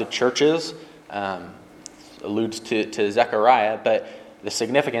 are the churches, alludes to Zechariah, but the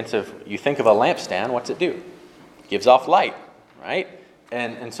significance of, you think of a lampstand, what's it do? It gives off light, right?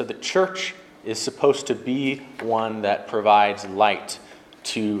 And so the church is supposed to be one that provides light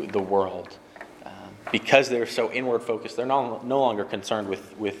to the world. Because they're so inward focused, they're no longer concerned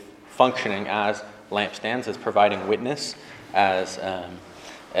with functioning as lampstands, as providing witness, as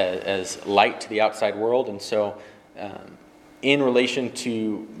light to the outside world. And so in relation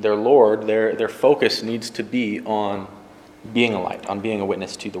to their Lord, their focus needs to be on being a light, on being a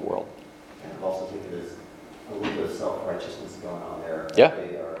witness to the world. I also think there's a little bit of self-righteousness going on there. Yeah.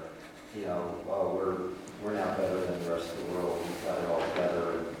 They are, we're now better than the rest of the world. We've got it all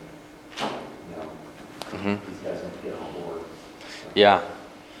together. And, these guys need to get on board. So.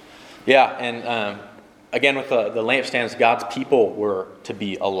 Yeah, and again, with the lampstands, God's people were to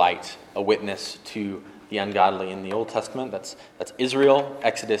be a light, a witness to the ungodly. In the Old Testament, that's Israel.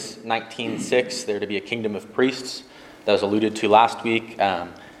 Exodus 19:6, they're to be a kingdom of priests. That was alluded to last week.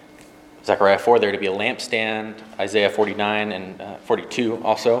 Zechariah 4, they're to be a lampstand. Isaiah 49 and 42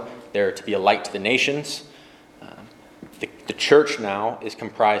 also, they're to be a light to the nations. The church now is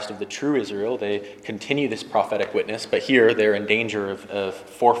comprised of the true Israel. They continue this prophetic witness, but here they're in danger of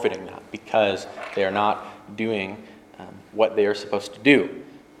forfeiting that because they are not doing what they are supposed to do.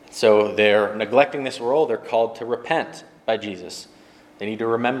 So they're neglecting this role. They're called to repent by Jesus. They need to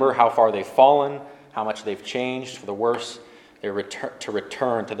remember how far they've fallen, how much they've changed for the worse. They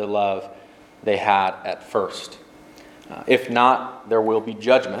return to the love they had at first. If not, there will be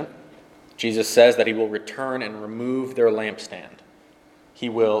judgment. Jesus says that he will return and remove their lampstand. He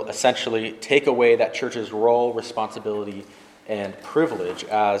will essentially take away that church's role, responsibility, and privilege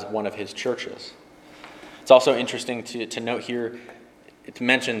as one of his churches. It's also interesting to note here, it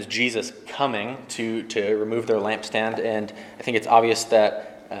mentions Jesus coming to remove their lampstand, and I think it's obvious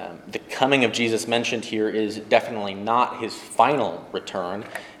that the coming of Jesus mentioned here is definitely not his final return,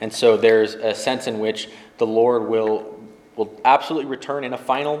 and so there's a sense in which the Lord will absolutely return in a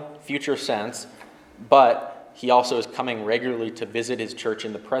final future sense, but he also is coming regularly to visit his church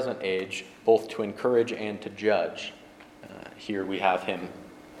in the present age, both to encourage and to judge. Here we have him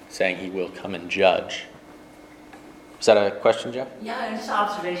saying he will come and judge. Is that a question, Jeff? Yeah, just an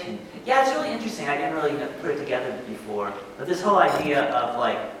observation. Yeah, it's really interesting. I didn't really put it together before. But this whole idea of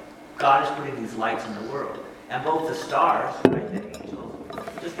like God is putting these lights in the world. And both the stars, right, the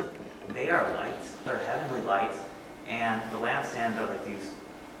angels, they are lights. They're heavenly lights. And the lampstands are like these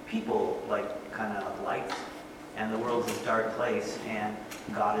people, like kind of lights. And the world's this dark place. And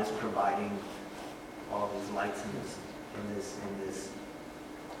God is providing all these lights in this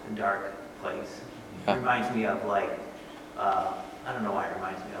dark place. It reminds me of like, I don't know why it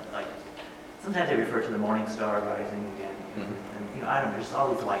reminds me of, like, sometimes they refer to the morning star rising again. And, I don't know, just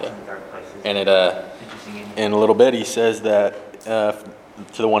all these lights in the dark places. And interesting. in a little bit, he says that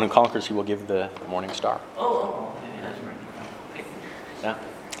to the one who conquers, he will give the morning star. Yeah, that's right.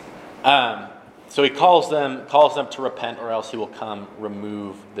 Yeah. So he calls them to repent, or else he will come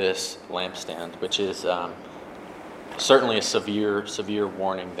remove this lampstand, which is certainly a severe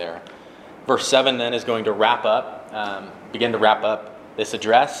warning there. Verse 7 then is going to begin to wrap up this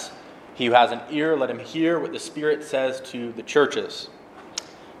address. He who has an ear, let him hear what the Spirit says to the churches.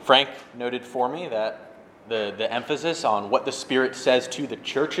 Frank noted for me that the emphasis on what the Spirit says to the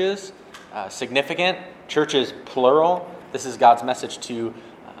churches, significant. Churches, plural. This is God's message to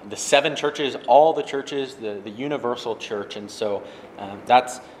the 7 churches, all the churches, the universal church. And so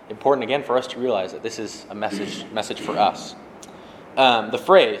that's important, again, for us to realize that this is a message for us. The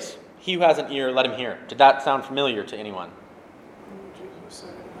phrase, he who has an ear, let him hear. Did that sound familiar to anyone?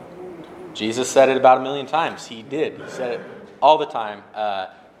 Jesus said it about 1 million times. He did. He said it all the time.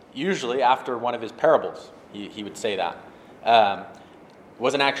 Usually after one of his parables, he would say that. It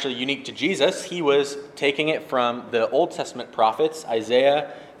wasn't actually unique to Jesus. He was taking it from the Old Testament prophets.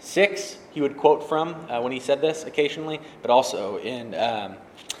 Isaiah 6, he would quote from when he said this occasionally, but also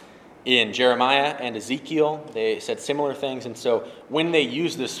in Jeremiah and Ezekiel, they said similar things. And so when they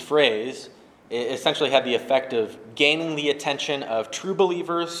used this phrase, it essentially had the effect of gaining the attention of true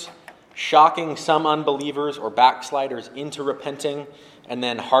believers, shocking some unbelievers or backsliders into repenting, and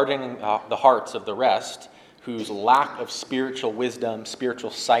then hardening the hearts of the rest, whose lack of spiritual wisdom,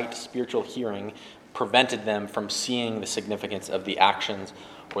 spiritual sight, spiritual hearing prevented them from seeing the significance of the actions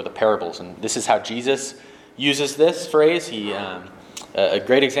or the parables. And this is how Jesus uses this phrase. A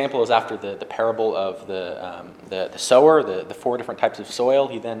great example is after the parable of the sower, the 4 different types of soil.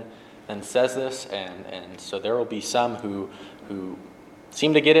 He then says this, and so there will be some who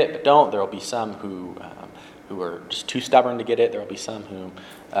seem to get it but don't. There will be some who are just too stubborn to get it. There will be some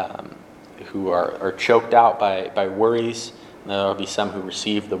who are choked out by worries. And there will be some who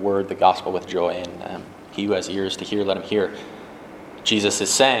receive the word, the gospel, with joy. And he who has ears to hear, let him hear. Jesus is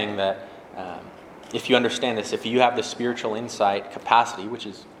saying that if you understand this, if you have the spiritual insight capacity, which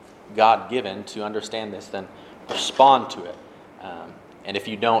is God-given to understand this, then respond to it. And if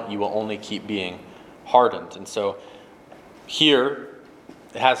you don't, you will only keep being hardened. And so here,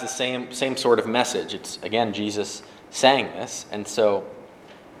 it has the same sort of message. It's, again, Jesus saying this. And so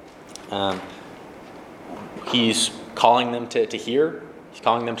he's calling them to hear. He's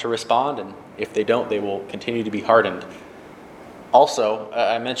calling them to respond. And if they don't, they will continue to be hardened. Also,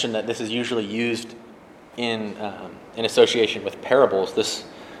 I mentioned that this is usually used in association with parables. This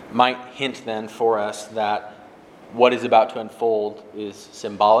might hint then for us that what is about to unfold is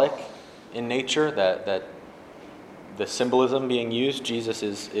symbolic in nature, that the symbolism being used, Jesus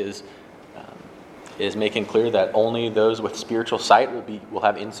is making clear that only those with spiritual sight will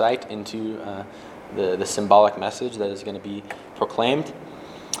have insight into the symbolic message that is going to be proclaimed.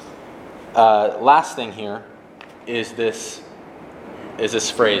 Last thing here is this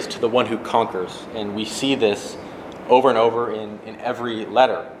phrase, to the one who conquers. And we see this over and over in every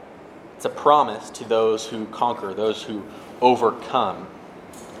letter. It's a promise to those who conquer, those who overcome.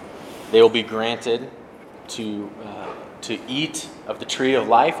 They will be granted to eat of the tree of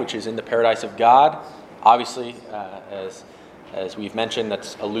life, which is in the paradise of God. Obviously, as as we've mentioned,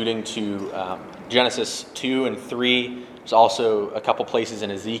 that's alluding to Genesis 2 and 3. There's also a couple places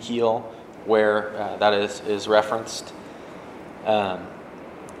in Ezekiel where that is referenced.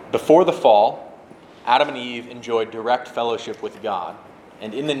 Before the fall, Adam and Eve enjoyed direct fellowship with God.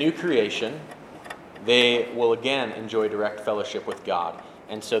 And in the new creation, they will again enjoy direct fellowship with God.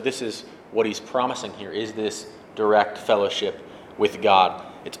 And so this is what he's promising here, is this direct fellowship with God.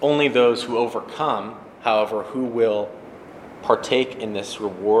 It's only those who overcome, however, who will partake in this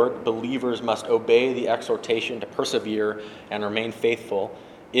reward. Believers must obey the exhortation to persevere and remain faithful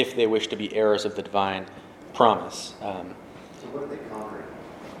if they wish to be heirs of the divine promise. So what are they conquering?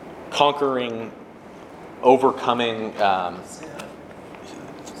 Conquering, overcoming,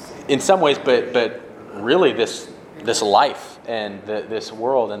 in some ways, but really this life and this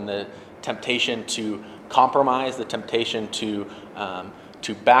world and the temptation to compromise, the temptation to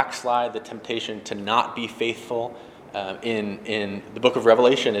backslide, the temptation to not be faithful. In the book of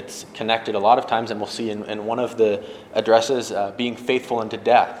Revelation, it's connected a lot of times, and we'll see in one of the addresses, being faithful unto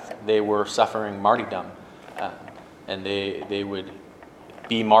death. They were suffering martyrdom, and they would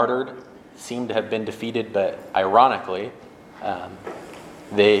be martyred, seem to have been defeated, but ironically,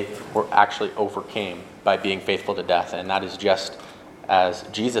 they were actually overcame by being faithful to death, and that is just as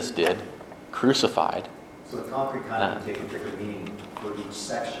Jesus did, crucified. So the conquering kind of take a different meaning for each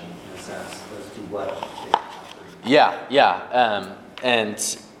section, in a sense, as to what they conquered. Yeah.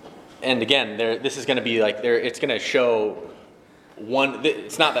 And again, this is going to be like it's going to show one.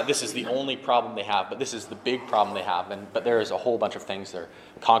 It's not that this is the only problem they have, but this is the big problem they have. But there is a whole bunch of things they're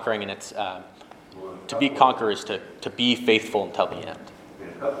conquering, and it's to be conquerors, to be faithful until the end. In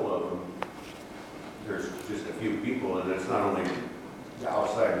a couple of them, there's just a few people, and it's not only the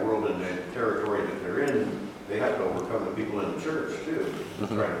outside world and the territory that they're in, they have to overcome the people in the church too,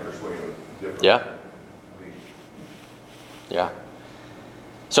 trying to persuade them differently. Yeah.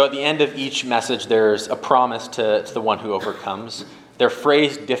 So at the end of each message, there's a promise to the one who overcomes. They're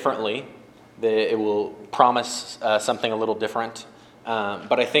phrased differently. It will promise something a little different.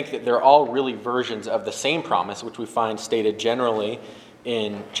 But I think that they're all really versions of the same promise, which we find stated generally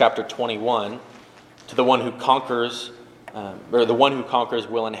in chapter 21. To the one who conquers, or the one who conquers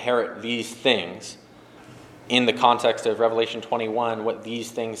will inherit these things. In the context of Revelation 21, what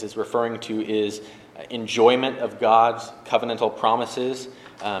these things is referring to is enjoyment of God's covenantal promises,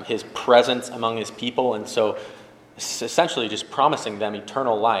 his presence among his people, and so it's essentially just promising them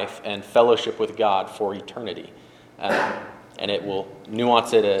eternal life and fellowship with God for eternity. And it will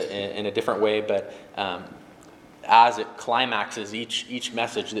nuance it in a different way, but as it climaxes each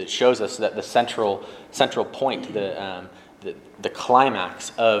message, that shows us that the central point, the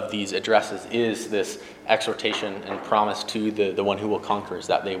climax of these addresses is this exhortation and promise to the one who will conquer, is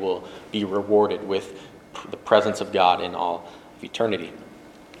that they will be rewarded with the presence of God in all of eternity.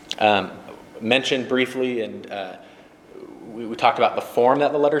 Mentioned briefly, and we talked about the form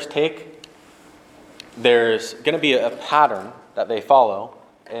that the letters take. There's going to be a pattern that they follow,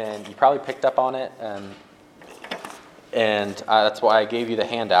 and you probably picked up on it, and that's why I gave you the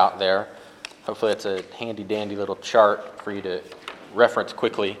handout there. Hopefully it's a handy-dandy little chart for you to reference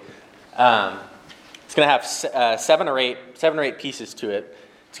quickly. It's going to have seven or eight pieces to it.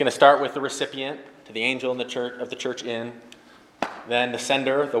 It's going to start with the recipient, to the angel in the church in. Then the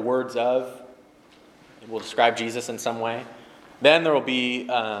sender, the words of. It will describe Jesus in some way. Then there will be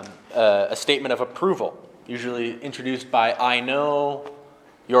a statement of approval, usually introduced by, I know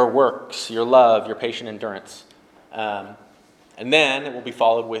your works, your love, your patient endurance. And then it will be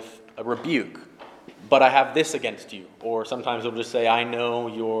followed with a rebuke. But I have this against you. Or sometimes it'll just say, I know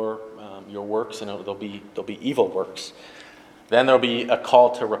your works, and there'll be evil works. Then there'll be a call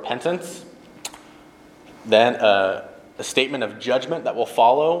to repentance. Then a statement of judgment that will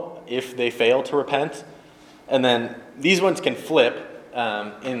follow if they fail to repent. And then these ones can flip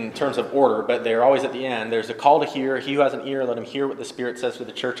in terms of order, but they're always at the end. There's a call to hear. He who has an ear, let him hear what the Spirit says to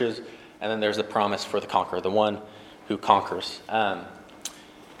the churches. And then there's the promise for the conqueror, the one who conquers.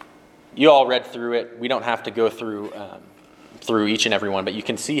 You all read through it. We don't have to go through each and every one, but you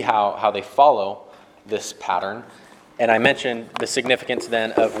can see how they follow this pattern. And I mentioned the significance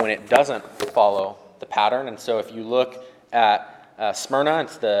then of when it doesn't follow the pattern. And so if you look at Smyrna,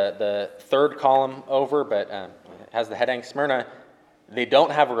 it's the third column over, but it has the heading Smyrna. They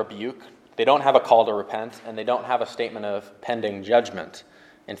don't have a rebuke, they don't have a call to repent, and they don't have a statement of pending judgment.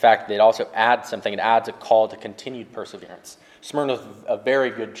 In fact, they'd also add something. It adds a call to continued perseverance. Smyrna is a very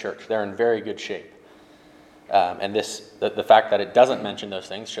good church. They're in very good shape. And the fact that it doesn't mention those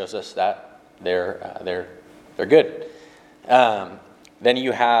things shows us that they're good. Then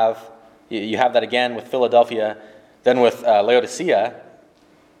you have that again with Philadelphia. Then with Laodicea,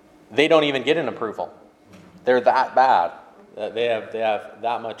 they don't even get an approval. They're that bad. They have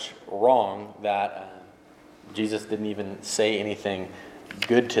that much wrong that Jesus didn't even say anything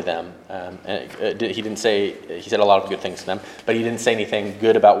good to them. He said a lot of good things to them, but he didn't say anything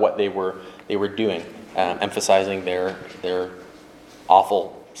good about what they were doing, emphasizing their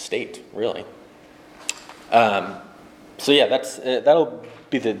awful state, really. So yeah, that'll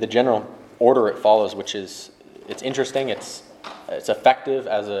be the general order it follows, which is, it's interesting, it's effective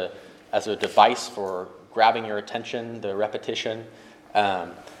as a device for grabbing your attention, the repetition,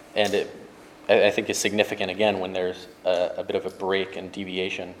 and it, I think, is significant again when there's a bit of a break and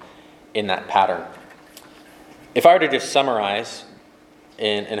deviation in that pattern. If I were to just summarize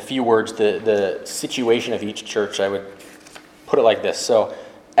in a few words the situation of each church, I would put it like this. So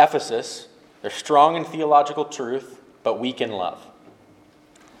Ephesus, they're strong in theological truth, but weak in love.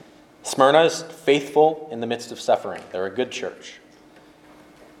 Smyrna is faithful in the midst of suffering. They're a good church.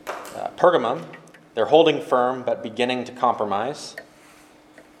 Pergamum, they're holding firm, but beginning to compromise.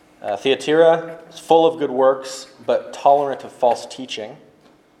 Thyatira is full of good works, but tolerant of false teaching.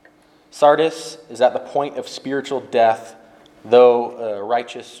 Sardis is at the point of spiritual death, though a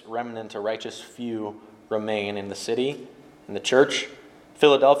righteous remnant, a righteous few remain in the city, in the church.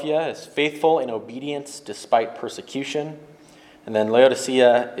 Philadelphia is faithful in obedience despite persecution. And then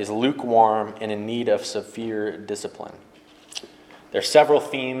Laodicea is lukewarm and in need of severe discipline. There's several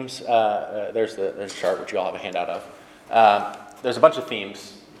themes. There's a chart which you all have a handout of. There's a bunch of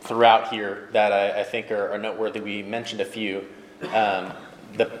themes throughout here that I think are noteworthy. We mentioned a few.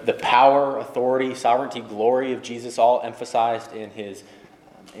 The power, authority, sovereignty, glory of Jesus, all emphasized in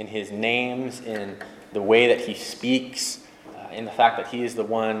his names, in the way that he speaks, in the fact that he is the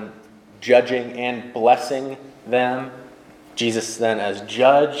one judging and blessing them. Jesus then as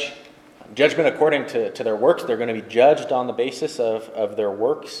judge. Judgment according to their works. They're going to be judged on the basis of their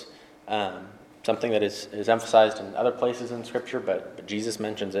works. Something that is emphasized in other places in Scripture, but Jesus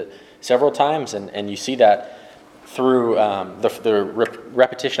mentions it several times, and you see that through the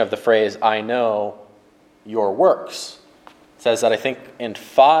repetition of the phrase, I know your works. It says that I think in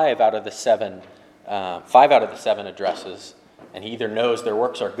 5 out of the 7 addresses, and he either knows their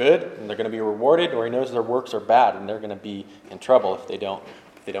works are good and they're going to be rewarded, or he knows their works are bad and they're going to be in trouble if they don't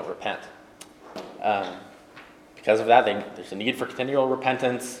repent. Because of that, there's a need for continual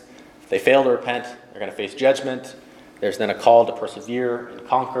repentance. If they fail to repent, they're going to face judgment. There's then a call to persevere and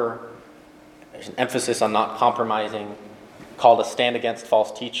conquer. There's an emphasis on not compromising, call to stand against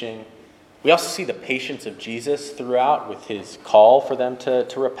false teaching. We also see the patience of Jesus throughout with his call for them to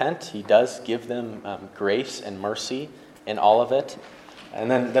repent. He does give them grace and mercy in all of it.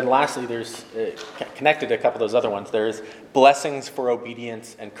 And then lastly, there's, connected to a couple of those other ones, there's blessings for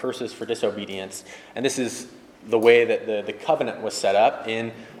obedience and curses for disobedience. And this is the way that the covenant was set up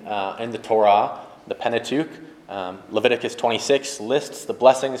in the Torah, the Pentateuch. Leviticus 26 lists the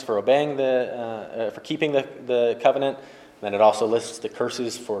blessings for obeying for keeping the covenant. And then it also lists the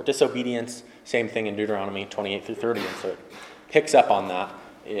curses for disobedience. Same thing in Deuteronomy 28 through 30. And so it picks up on that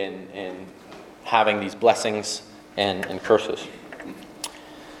in having these blessings and curses.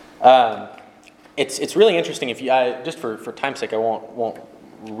 It's really interesting. If you just for time's sake, I won't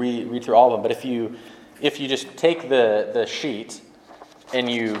read through all of them. But if you just take the sheet and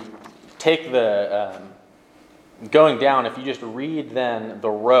you take the going down, if you just read then the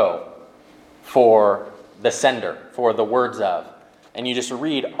row for the sender, for the words of, and you just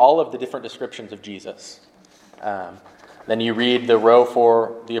read all of the different descriptions of Jesus. Then you read the row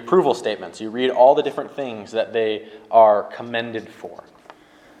for the approval statements. You read all the different things that they are commended for.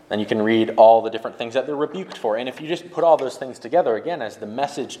 Then you can read all the different things that they're rebuked for. And if you just put all those things together, again, as the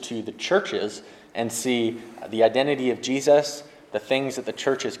message to the churches and see the identity of Jesus, the things that the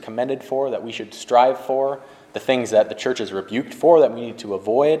church is commended for, that we should strive for, the things that the church is rebuked for, that we need to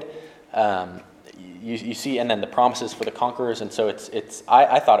avoid, you see, and then the promises for the conquerors. And so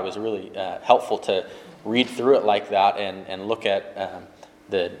I thought it was really helpful to read through it like that and look at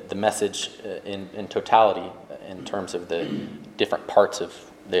the message in totality in terms of the different parts of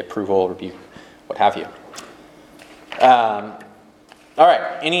the approval, rebuke, what have you. All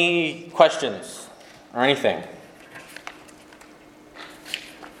right, any questions or anything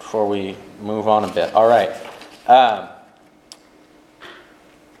before we move on a bit? All right.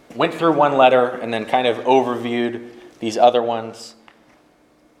 Went through one letter and then kind of overviewed these other ones.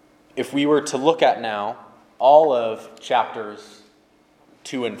 If we were to look at now all of chapters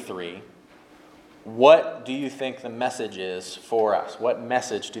 2 and 3, what do you think the message is for us? What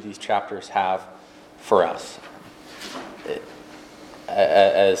message do these chapters have for us?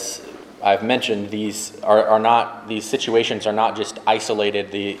 As I've mentioned, these are not, these situations are not just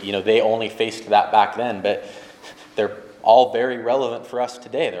isolated. They only faced that back then, but they're all very relevant for us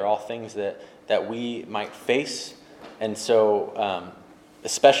today. They're all things that we might face. And so,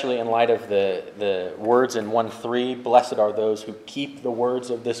 especially in light of the words in 1:3, blessed are those who keep the words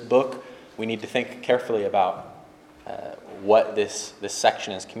of this book, we need to think carefully about what this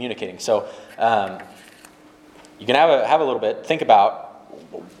section is communicating. So you can have a little bit. Think about,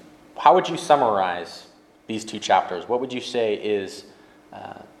 how would you summarize these two chapters? What would you say is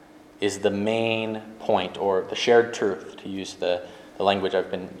the main point, or the shared truth, to use the language I've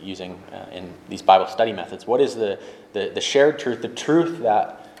been using in these Bible study methods? What is the shared truth, the truth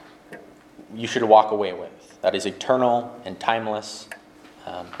that you should walk away with, that is eternal and timeless,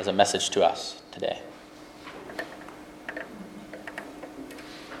 as a message to us today?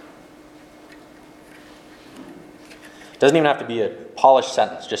 Doesn't even have to be a polished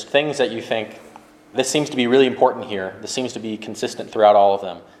sentence, just things that you think, this seems to be really important here, this seems to be consistent throughout all of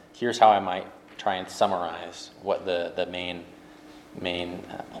them. Here's how I might try and summarize what the main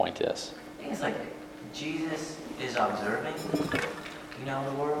point is. I think it's like Jesus is observing,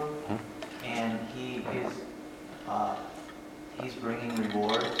 the world, and he's bringing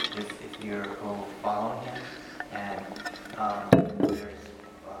reward if you're following him, and there's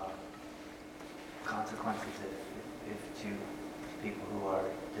consequences if to people who are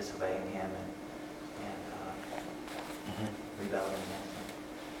disobeying him and rebelling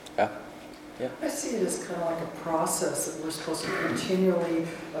against him. Yeah. I see it as kind of like a process that we're supposed to continually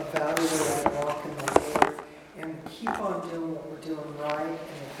evaluate and walk in the Lord and keep on doing what we're doing right, and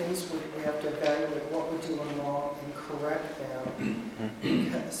the things we have to evaluate what we're doing wrong and correct them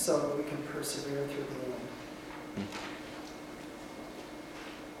so that we can persevere through the end.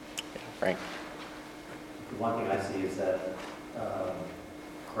 Frank? The one thing I see is that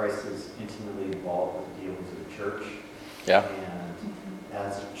Christ is intimately involved with the dealings of the church. Yeah. And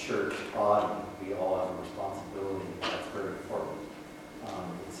as a church body, we all have a responsibility. That's very important.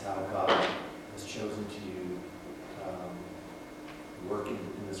 It's how God has chosen to work in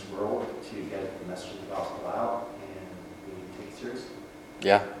this world to get the message of the gospel out, and we need to take it seriously.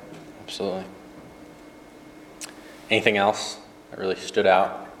 Yeah, absolutely. Anything else that really stood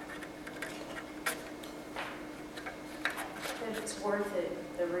out? If it's worth it,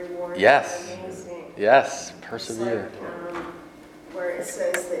 the reward Yes. is amazing. Yes, persevere. It's like, where it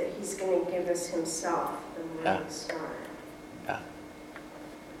says that he's going to give us himself, the morning star. Yeah.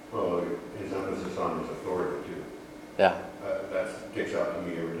 Well, his emphasis on his authority too. Yeah. That sticks out to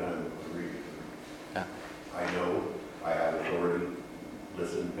me every time I read it. Yeah. I know I have authority.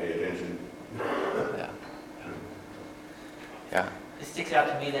 Listen, pay attention. Yeah. Yeah. It sticks out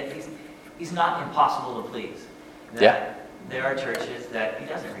to me that he's not impossible to please. That Yeah. There are churches that he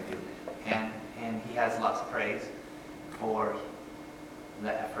doesn't rebuke, and he has lots of praise for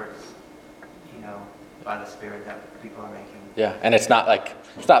the efforts, by the Spirit that people are making. Yeah, and it's not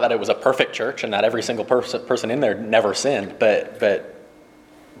that it was a perfect church and that every single person in there never sinned, but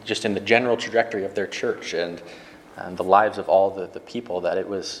just in the general trajectory of their church and the lives of all the people, that it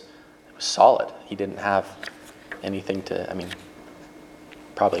was solid. He didn't have anything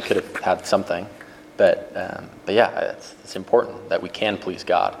probably could have had something, but yeah, it's important that we can please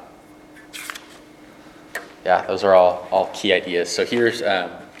God. Yeah, those are all key ideas. So here's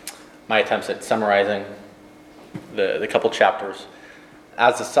my attempts at summarizing the couple chapters.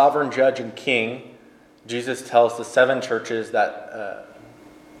 As the sovereign judge and king, Jesus tells the seven churches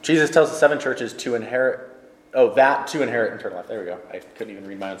to inherit eternal life. There we go. I couldn't even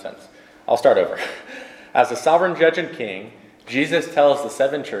read my own sentence. I'll start over. As the sovereign judge and king, Jesus tells the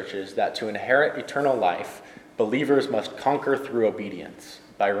seven churches that to inherit eternal life, believers must conquer through obedience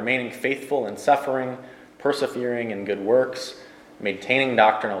by remaining faithful in suffering, persevering in good works, maintaining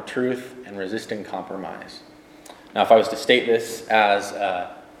doctrinal truth, and resisting compromise. Now, if I was to state this as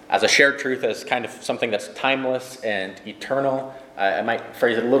a shared truth, as kind of something that's timeless and eternal, I might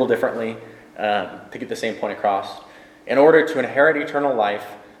phrase it a little differently to get the same point across. In order to inherit eternal life,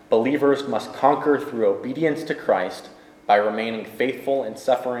 believers must conquer through obedience to Christ by remaining faithful in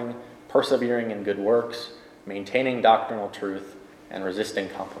suffering, persevering in good works, maintaining doctrinal truth, and resisting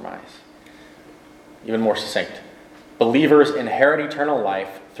compromise. Even more succinct, believers inherit eternal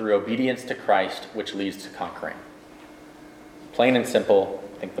life through obedience to Christ, which leads to conquering. Plain and simple,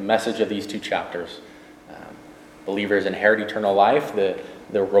 I think the message of these two chapters. Believers inherit eternal life, the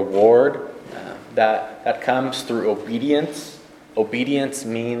reward that comes through obedience. Obedience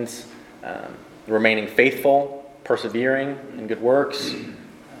means remaining faithful, persevering in good works,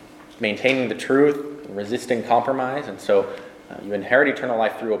 maintaining the truth, and resisting compromise. And so You inherit eternal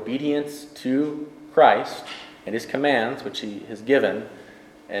life through obedience to Christ and his commands, which he has given,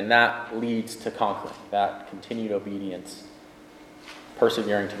 and that leads to conquering, that continued obedience,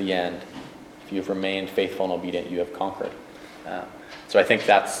 persevering to the end. If you've remained faithful and obedient, you have conquered. So I think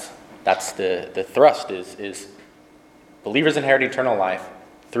that's the thrust is believers inherit eternal life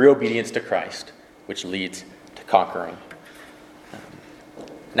through obedience to Christ, which leads to conquering.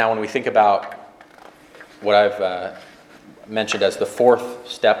 Now, when we think about what I've mentioned as the fourth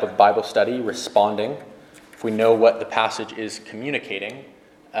step of Bible study, responding, if we know what the passage is communicating,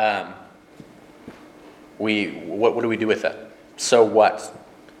 what do we do with it? So what?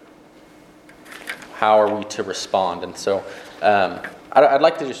 How are we to respond? And so I'd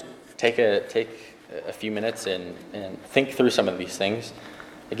like to just take a few minutes and think through some of these things.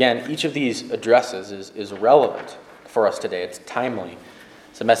 Again, each of these addresses is relevant for us today. It's timely.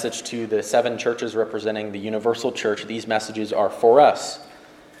 It's a message to the 7 churches representing the universal church. These messages are for us.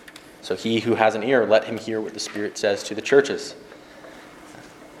 So he who has an ear, let him hear what the Spirit says to the churches.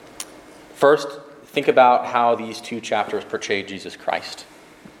 First, think about how these 2 chapters portray Jesus Christ.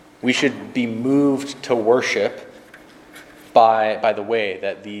 We should be moved to worship by the way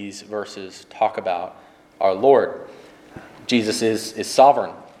that these verses talk about our Lord. Jesus is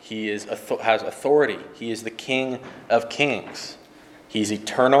sovereign. He has authority. He is the King of kings. He's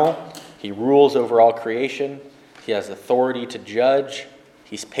eternal. He rules over all creation. He has authority to judge.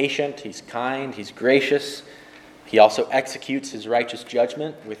 He's patient. He's kind. He's gracious. He also executes his righteous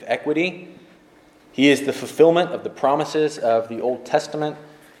judgment with equity. He is the fulfillment of the promises of the Old Testament.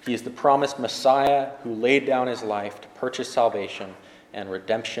 He is the promised Messiah who laid down his life to purchase salvation and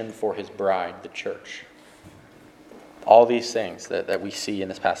redemption for his bride, the church. All these things that we see in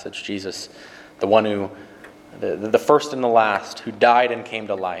this passage. Jesus, the one who, the first and the last, who died and came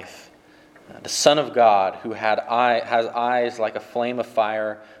to life. The Son of God, who has eyes like a flame of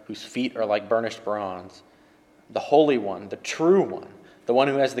fire, whose feet are like burnished bronze. The Holy One, the true one, the one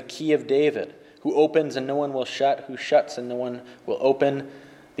who has the key of David, who opens and no one will shut, who shuts and no one will open.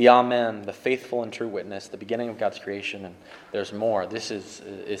 The Amen, the faithful and true witness, the beginning of God's creation, and there's more. This is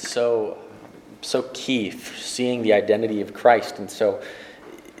so key, seeing the identity of Christ. And so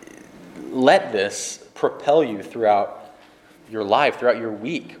let this propel you throughout your life, throughout your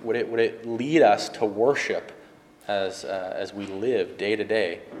week. Would it lead us to worship as we live day to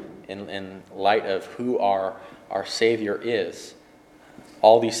day in light of who our Savior is?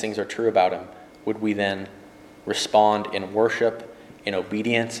 All these things are true about him. Would we then respond in worship, in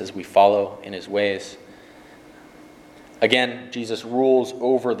obedience as we follow in his ways? Again, Jesus rules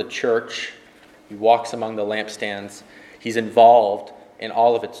over the church. He walks among the lampstands. He's involved in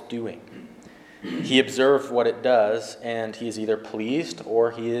all of its doing. He observes what it does, and he is either pleased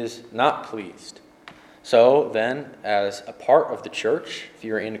or he is not pleased. So then, as a part of the church, if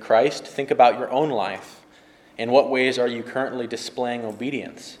you're in Christ, think about your own life. In what ways are you currently displaying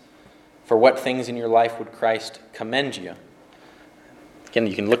obedience? For what things in your life would Christ commend you? Again,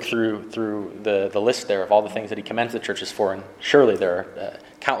 you can look through the list there of all the things that he commends the churches for, and surely there are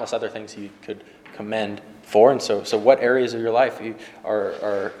countless other things he could commend for. And so what areas of your life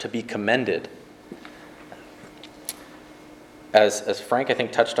are to be commended? As Frank, I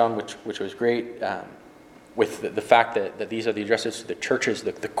think, touched on, which was great, with the fact that these are the addresses to the churches,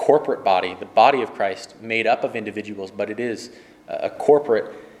 the corporate body, the body of Christ, made up of individuals, but it is a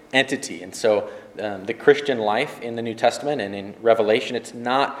corporate entity. And so the Christian life in the New Testament and in Revelation, it's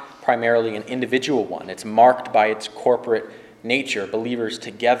not primarily an individual one. It's marked by its corporate nature. Believers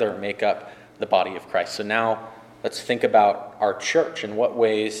together make up the body of Christ. So now let's think about our church. In what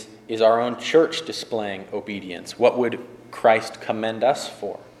ways is our own church displaying obedience? What would Christ commend us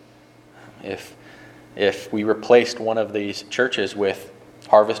for? If we replaced one of these churches with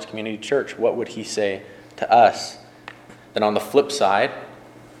Harvest Community Church, what would he say to us? Then on the flip side,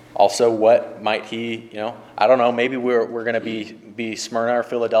 also, what might he, I don't know, maybe we're going to be Smyrna or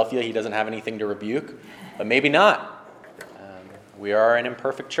Philadelphia. He doesn't have anything to rebuke, but maybe not. We are an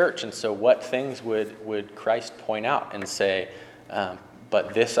imperfect church, and so what things would Christ point out and say,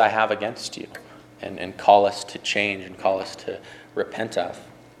 but this I have against you, and call us to change and call us to repent of?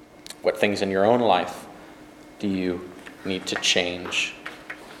 What things in your own life do you need to change?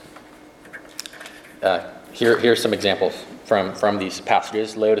 Here's some examples from these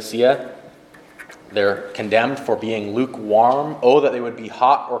passages. Laodicea, they're condemned for being lukewarm. Oh, that they would be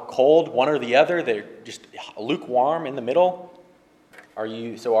hot or cold, one or the other. They're just lukewarm in the middle. Are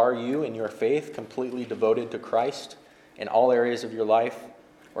you in your faith completely devoted to Christ in all areas of your life?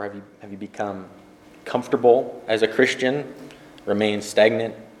 Or have you become comfortable as a Christian, remain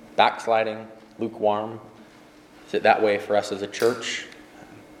stagnant, backsliding, lukewarm? Is it that way for us as a church?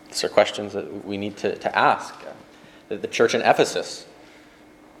 These are questions that we need to ask. The church in Ephesus,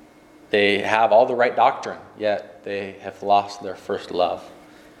 they have all the right doctrine, yet they have lost their first love.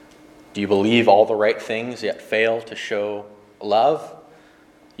 Do you believe all the right things, yet fail to show love?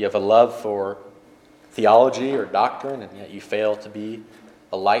 You have a love for theology or doctrine, and yet you fail to be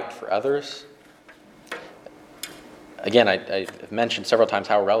a light for others? Again, I've mentioned several times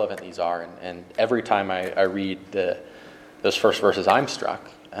how relevant these are, and every time I read those first verses, I'm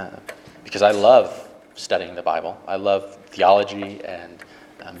struck, because I love studying the Bible. I love theology and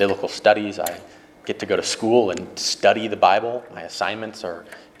biblical studies. I get to go to school and study the Bible. My assignments are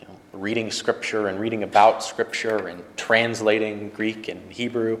reading Scripture and reading about Scripture and translating Greek and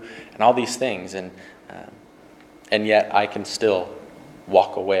Hebrew and all these things, and yet I can still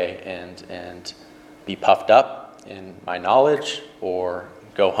walk away and be puffed up in my knowledge, or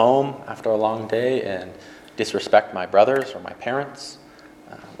go home after a long day and disrespect my brothers or my parents,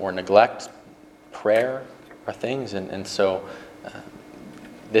 or neglect prayer or things. And so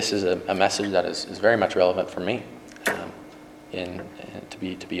this is a message that is very much relevant for me,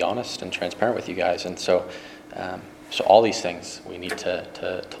 to be honest and transparent with you guys. And so all these things we need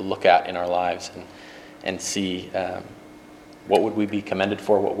to look at in our lives and see what would we be commended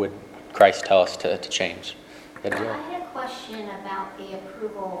for, what would Christ tell us to change. I had a question about the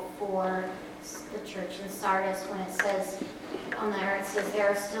approval for the church in Sardis when it says, on there it says, there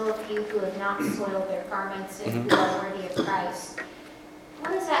are still a few who have not soiled their garments and who are worthy of Christ.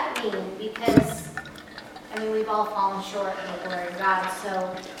 What does that mean? Because, I mean, we've all fallen short of the glory of God,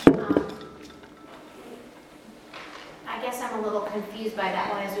 so I guess I'm a little confused by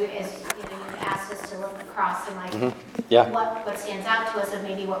that one, as you've asked us to look across and what stands out to us of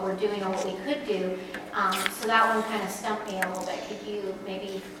maybe what we're doing or what we could do. So that one kind of stumped me a little bit. Could you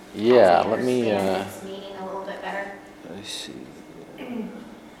maybe help me understand its meaning a little bit better? Let me see.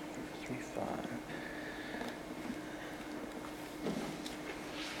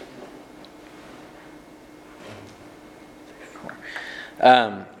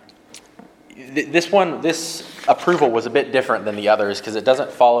 This approval was a bit different than the others because it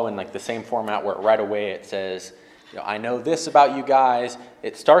doesn't follow in like the same format where right away it says, I know this about you guys.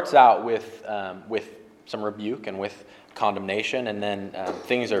 It starts out with some rebuke and with condemnation, and then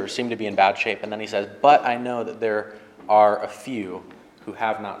things seem to be in bad shape. And then he says, but I know that there are a few who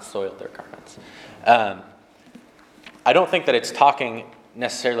have not soiled their garments. I don't think that it's talking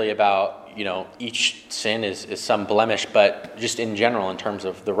necessarily about, each sin is some blemish, but just in general in terms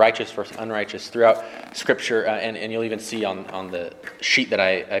of the righteous versus unrighteous throughout Scripture, and you'll even see on the sheet that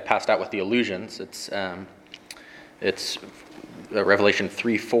I passed out with the allusions, it's Revelation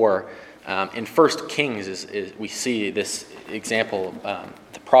 3:4. In 1 Kings is we see this example.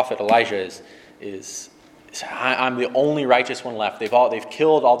 The prophet Elijah is I'm the only righteous one left. They've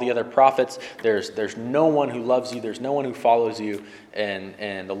killed all the other prophets. There's no one who loves you. There's no one who follows you.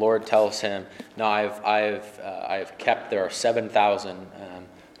 And the Lord tells him, no, I've kept. There are 7,000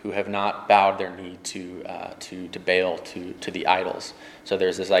 who have not bowed their knee to Baal, to the idols. So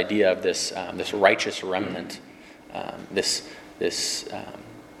there's this idea of this righteous remnant, this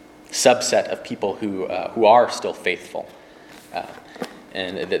subset of people who are still faithful.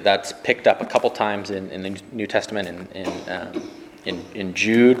 And that's picked up a couple times in the New Testament, in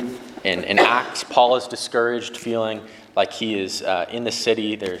Jude, in Acts. Paul is discouraged, feeling like he is in the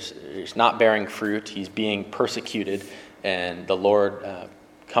city. There's not bearing fruit. He's being persecuted, and the Lord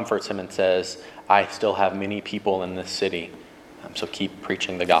comforts him and says, "I still have many people in this city, so keep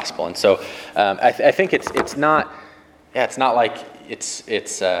preaching the gospel." And so I think it's not like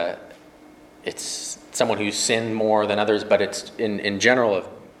it's someone who's sinned more than others, but it's in general of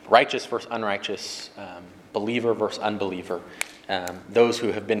righteous versus unrighteous, believer versus unbeliever, those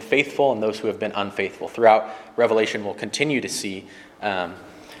who have been faithful and those who have been unfaithful. Throughout Revelation, we'll continue to see the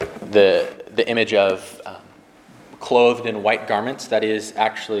image of clothed in white garments. That is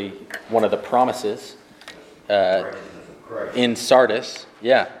actually one of the promises in Sardis.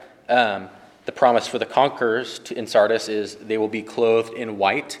 Yeah. The promise for the conquerors in Sardis is they will be clothed in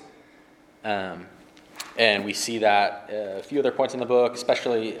white. And we see that a few other points in the book,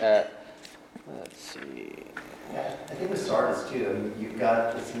 especially at, let's see. Yeah, I think with Sardis too, I mean,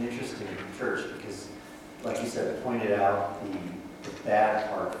 it's an interesting church because, like you said, it pointed out the bad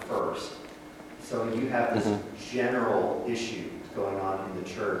part first. So you have this general issue going on in the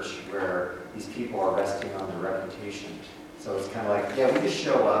church where these people are resting on their reputation. So it's kind of like, yeah, we just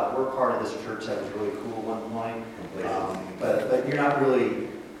show up. We're part of this church that was really cool at one point, but you're not really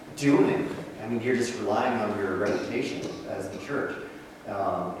doing it. I mean, you're just relying on your reputation as the church.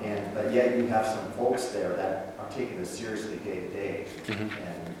 But yet you have some folks there that are taking this seriously day to day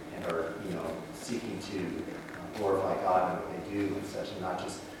and are, seeking to glorify God in what they do and such, and not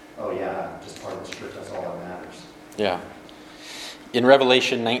just, oh yeah, I'm just part of this church, that's all that matters. Yeah. In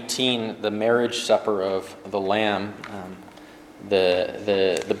Revelation 19, the marriage supper of the Lamb,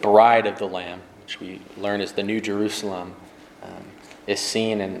 the bride of the Lamb, which we learn is the New Jerusalem, is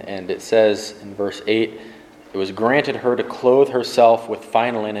seen, and it says in verse 8, it was granted her to clothe herself with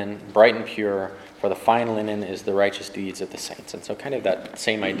fine linen, bright and pure, for the fine linen is the righteous deeds of the saints. And so kind of that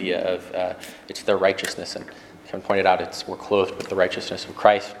same idea of it's their righteousness, and Kevin pointed out we're clothed with the righteousness of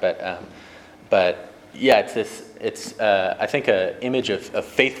Christ, but yeah, it's I think an image of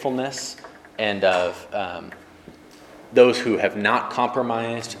faithfulness and of those who have not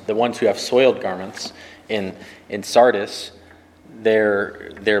compromised, the ones who have soiled garments. In Sardis,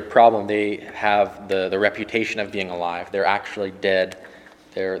 their problem, they have the reputation of being alive. They're actually dead.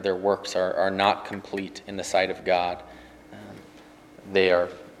 Their works are not complete in the sight of God. They're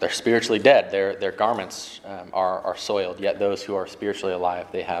spiritually dead. Their garments are soiled. Yet those who are spiritually alive,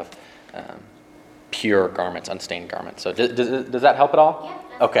 they have pure garments, unstained garments. So does that help at all? Yeah,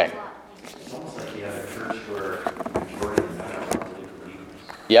 that's Okay. a lot. It's almost like you have a church where the majority of them are really believers.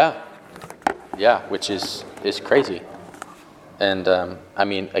 Yeah, which is crazy. And I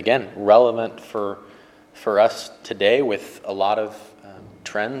mean, again, relevant for us today with a lot of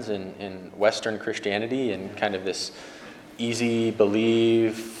trends in Western Christianity and kind of this easy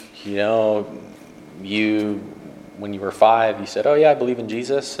believe, when you were 5, you said, oh yeah, I believe in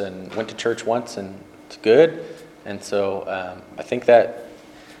Jesus and went to church once and it's good. And so I think that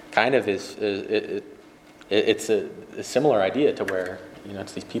kind of it's a similar idea to where,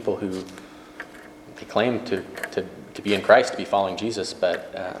 it's these people who they claim to be in Christ, to be following Jesus,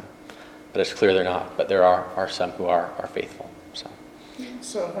 but it's clear they're not. But there are some who are faithful.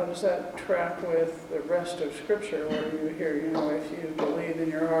 So how does that track with the rest of Scripture where you hear, if you believe in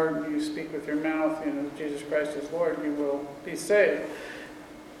your heart and you speak with your mouth, Jesus Christ is Lord, you will be saved.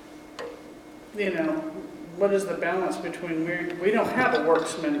 What is the balance between, we don't have a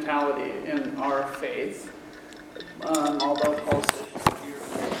works mentality in our faith, although Paul says,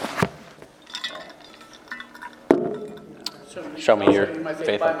 Show me your my faith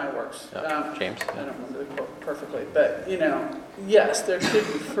faith by my works. James. I don't remember the quote perfectly, but yes, there should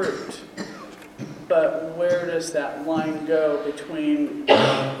be fruit. But where does that line go between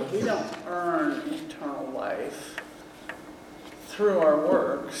we don't earn eternal life through our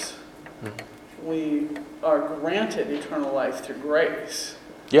works? We are granted eternal life through grace.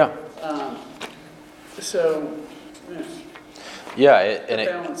 Yeah. Yeah,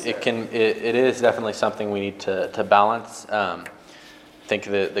 it is definitely something we need to balance. I think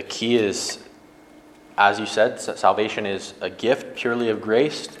the key is, as you said, salvation is a gift purely of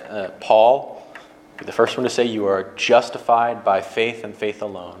grace. Paul, the first one to say, you are justified by faith and faith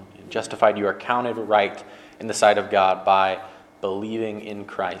alone. Justified, you are counted right in the sight of God by believing in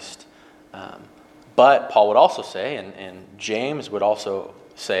Christ. But Paul would also say, and James would also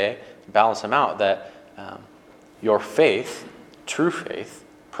say, balance them out, that your faith, true faith,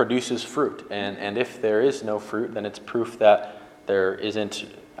 produces fruit. And if there is no fruit, then it's proof that there isn't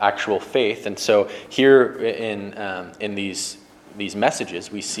actual faith. And so here in these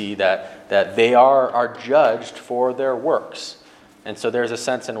messages, we see that they are judged for their works. And so there's a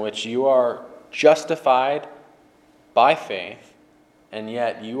sense in which you are justified by faith, and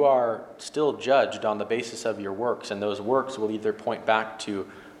yet you are still judged on the basis of your works. And those works will either point back to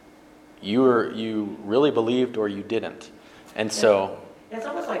you really believed or you didn't. And so it's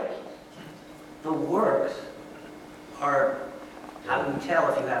almost like the works are how you tell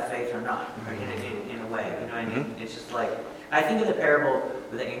if you have faith or not, right? In a way, you know what I mean? It's just like, I think of the parable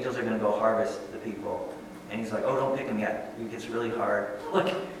where the angels are going to go harvest the people, and he's like, oh, don't pick them yet. It gets really hard.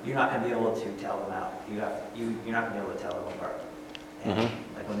 Look, you're not going to be able to tell them out. You're not going to be able to tell them apart. And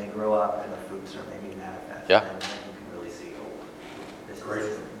like when they grow up and the fruits are maybe manifest, then you can really see, this is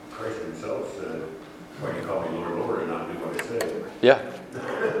Christ himself said, why do you call me Lord, Lord, and not do what I say? Yeah.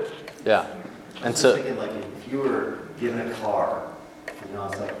 Yeah. And so thinking, like, if you were given a car,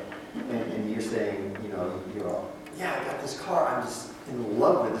 it's like, and you're saying, you're all, yeah, I got this car, I'm just in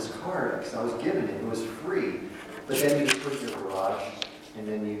love with this car because I was given it was free. But then you just put it in your garage, and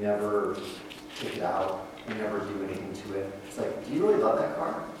then you never take it out, you never do anything to it. It's like, do you really love that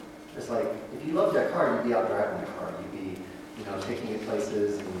car? It's like, if you loved that car, you'd be out driving that car. You'd be, taking it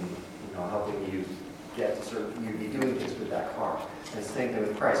places and, helping you get to you'd be doing things with that car. And it's the same thing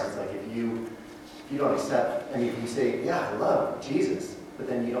with Christ. It's like, if you don't accept, if you say, yeah, I love Jesus, but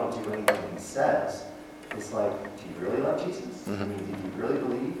then you don't do anything he says, it's like, do you really love Jesus? I Mhm. mean, do you really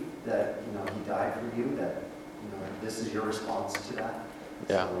believe that, he died for you, that, this is your response to that?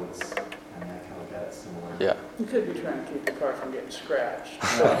 Yeah. So it's, I kind of look at it similar. Yeah. You could be trying to keep the car from getting scratched.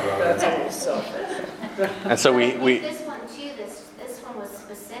 Yeah. That's a little selfish. And so I think we this one too, this one was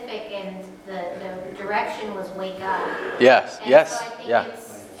specific and the direction was wake up. yes, And yes, so I think yeah.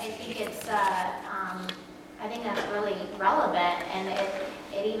 I think that's really relevant, and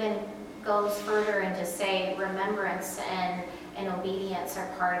it even goes further into say remembrance and obedience are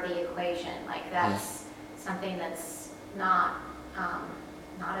part of the equation. Like that's something that's not a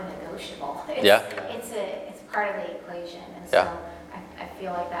negotiable. Yeah. It's part of the equation, and Yeah. so I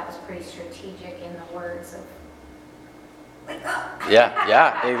feel like that was pretty strategic in the words of wake up.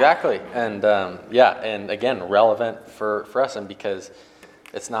 Yeah, exactly. And and again, relevant for us, and because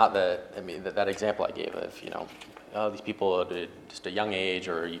it's not that example I gave of, these people at just a young age,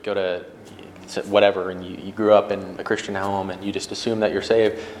 or you go to whatever, and you grew up in a Christian home, and you just assume that you're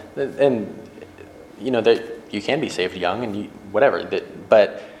saved, and that you can be saved young, and whatever.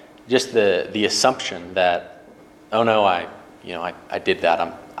 But just the assumption that, oh no, I did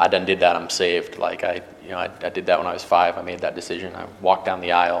that. I done did that. I'm saved. Like I did that when I was 5. I made that decision. I walked down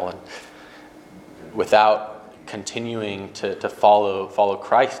the aisle, and without continuing to follow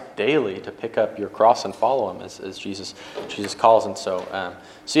Christ daily, to pick up your cross and follow Him as Jesus calls. And so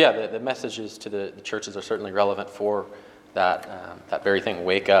the messages to the churches are certainly relevant for that very thing.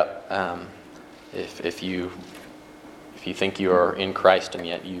 Wake up. If you think you are in Christ and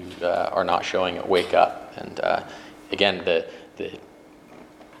yet you are not showing it, wake up. And again,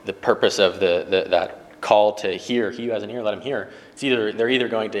 the purpose of that call to hear, he who has an ear, let him hear. They're either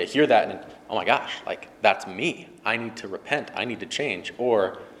going to hear that and, oh my gosh, like that's me. I need to repent. I need to change.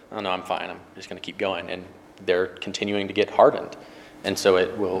 Or, oh no, I'm fine. I'm just going to keep going. And they're continuing to get hardened. And so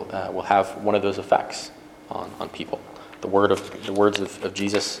it will have one of those effects on people. The words of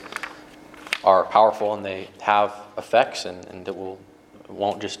Jesus are powerful, and they have effects, and it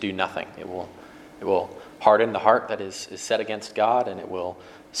won't just do nothing. It will harden the heart that is set against God, and it will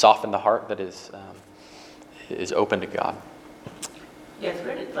soften the heart that is open to God. Yeah, it's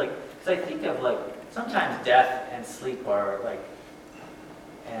weird. It's like, because I think of sometimes death and sleep are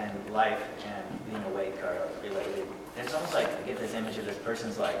and life and being awake are related. And it's almost like I get this image of this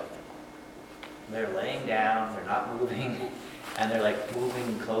person's they're laying down, they're not moving, and they're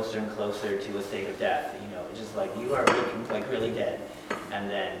moving closer and closer to a state of death. It's just you are looking really dead, and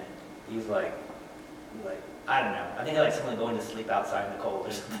then he's I don't know. I think someone going to sleep outside in the cold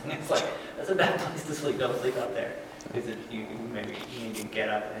or something. It's that's a bad place to sleep. Don't sleep out there. Because maybe you need to get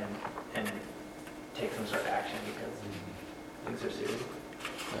up and take some sort of action because things are serious.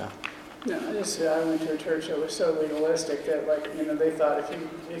 Yeah. No, I went to a church that was so legalistic that they thought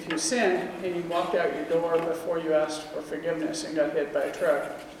if you sinned and you walked out your door before you asked for forgiveness and got hit by a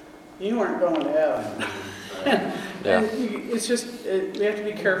truck, you weren't going to heaven. Yeah. And it's just we have to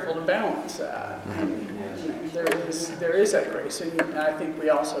be careful to balance that. There is that grace, and I think we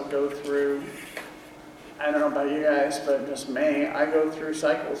also go through. I don't know about you guys, but just me, I go through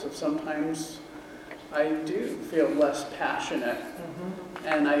cycles of sometimes I do feel less passionate,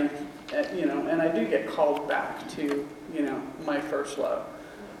 and I do get called back to my first love,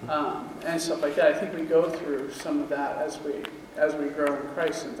 and stuff like that. I think we go through some of that as we grow in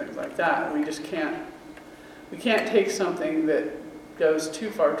Christ and things like that. We just can't take something that goes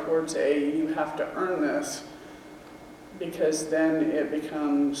too far towards you have to earn this, because then it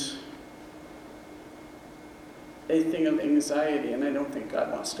becomes a thing of anxiety, and I don't think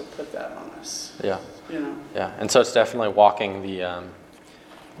God wants to put that on us. Yeah. Yeah. And so it's definitely walking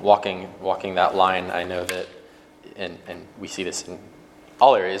that line. I know that, and we see this in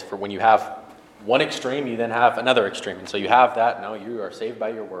all areas. For when you have one extreme, you then have another extreme, and so you have that. No, you are saved by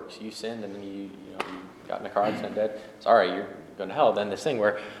your works. You sinned, and then you got in a car accident, dead. Sorry, you're going to hell. Then this thing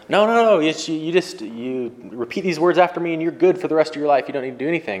where no, you repeat these words after me, and you're good for the rest of your life. You don't need to do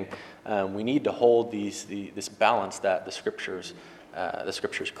anything. We need to hold this balance that the scriptures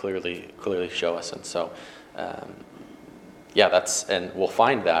clearly show us, and so and we'll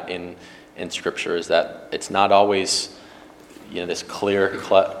find that in scripture is that it's not always this clear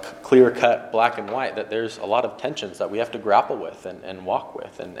cut black and white, that there's a lot of tensions that we have to grapple with and walk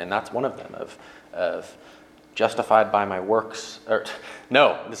with, and that's one of them of justified by my works,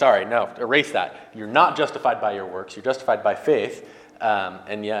 erase that. You're not justified by your works, you're justified by faith,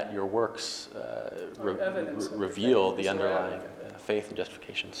 and yet your works reveal the underlying faith and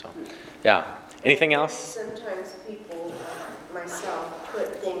justification. So, yeah. Anything else? Sometimes people, myself,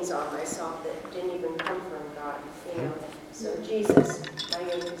 put things on myself that didn't even come from God, So Jesus, my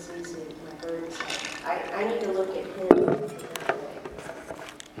yoke is easy, my burden is light. I need to look at him in that way.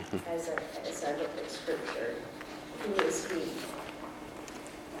 As I look at scripture, who is he?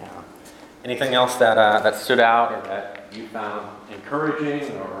 Yeah. Anything else that stood out or that you found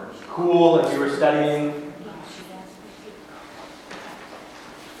encouraging or cool as you were studying?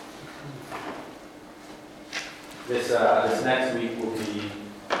 This next week will be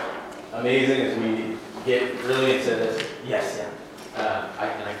amazing as we get really into this. Yes, yeah. I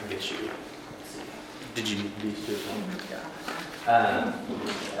can get you. Did you need these two?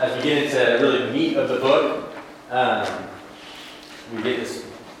 As we get into really the meat of the book, we get this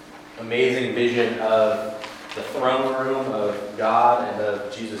amazing vision of the throne room of God and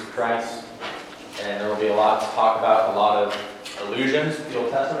of Jesus Christ. And there will be a lot to talk about, a lot of allusions to the Old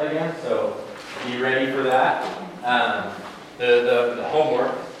Testament again. So be ready for that. The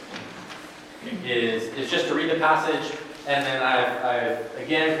homework is just to read the passage, and then I've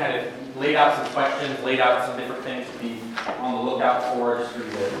again kind of laid out some questions, laid out some different things to be on the lookout for, just for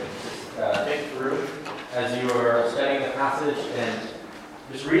you to think through as you are studying the passage and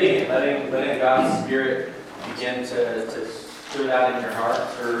just reading it, letting God's Spirit begin to stir that in your heart,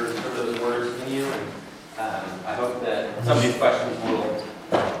 stir those words in you. And I hope that some of these questions will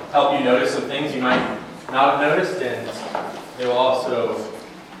help you notice some things you might not have noticed, and they will also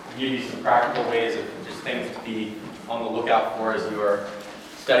give you some practical ways of just things to be on the lookout for as you are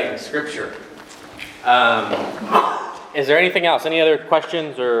studying Scripture. Is there anything else? Any other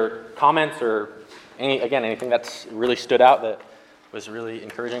questions or comments or anything that's really stood out that was really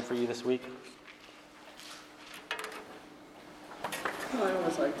encouraging for you this week? Well, I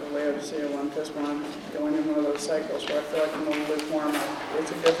always like the Laodicea one because when I'm going in one of those cycles where I feel like I'm a little lukewarm,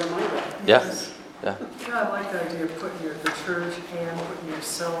 it's a good reminder. Yes. Yeah. Yeah, I like the idea of putting the church and putting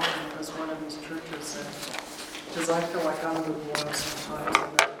yourself in as one of these churches. Because I feel like I'm lukewarm sometimes,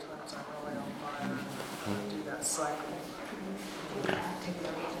 and other times I'm really on fire. And do that cycle. Yeah.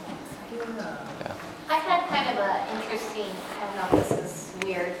 I had kind of an interesting, I don't know if this is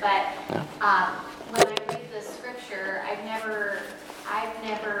weird, but when I read the scripture, I've never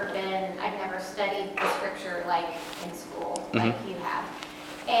studied the scripture like in school, like you have.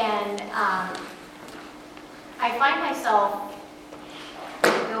 And I find myself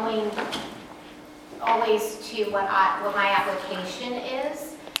going always to what my application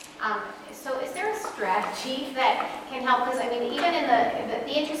is. So is there a strategy that can help? Because I mean, even in the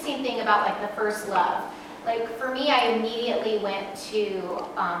interesting thing about like the first love, like for me, I immediately went to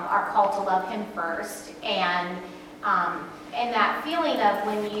our call to love Him first, and that feeling of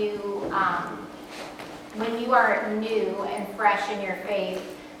when you are new and fresh in your faith,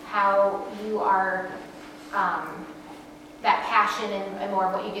 how you are that passion and more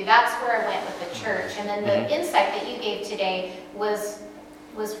of what you do. That's where I went with the church, and then the insight that you gave today was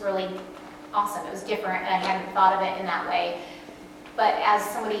really awesome. It was different, and I hadn't thought of it in that way. But as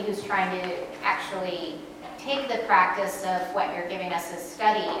somebody who's trying to actually take the practice of what you're giving us as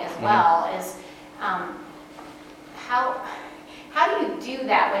study as well, is how do you do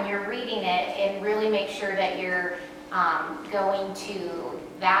that when you're reading it and really make sure that you're going to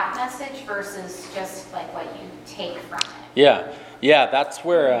that message versus just like what you take from it? Yeah, that's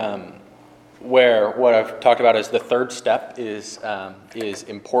where what I've talked about is the third step is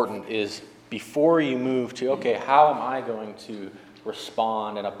important. Is before you move to, okay, how am I going to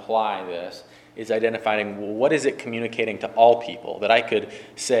respond and apply this, is identifying, well, what is it communicating to all people? That I could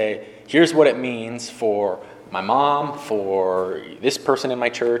say, here's what it means for my mom, for this person in my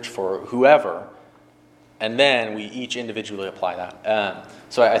church, for whoever, and then we each individually apply that.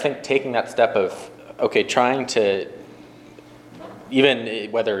 So I think taking that step of, okay, trying to, even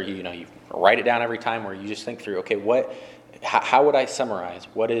whether you write it down every time or you just think through, okay, how would I summarize?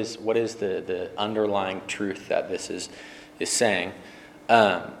 What is the underlying truth that this is saying?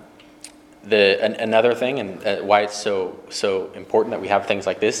 Another thing, and why it's so important that we have things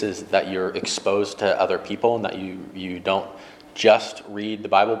like this, is that you're exposed to other people and that you don't just read the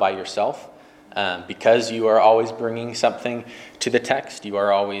Bible by yourself, because you are always bringing something to the text. You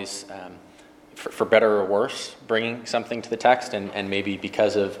are always, for better or worse, bringing something to the text, and maybe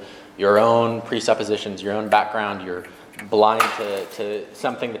because of your own presuppositions, your own background, you're blind to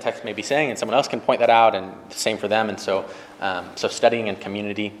something the text may be saying, and someone else can point that out, and the same for them. And so studying in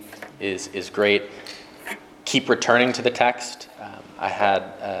community is great. Keep returning to the text. I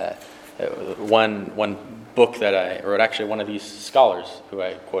had one book that I wrote, actually one of these scholars who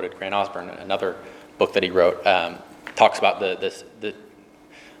I quoted, Grant Osborne, another book that he wrote, talks about the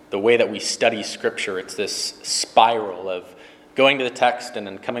way that we study Scripture. It's this spiral of going to the text and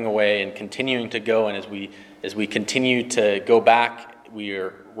then coming away and continuing to go, and as we continue to go back, we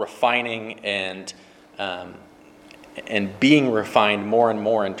are refining and being refined more and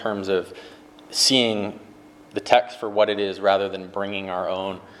more in terms of seeing the text for what it is rather than bringing our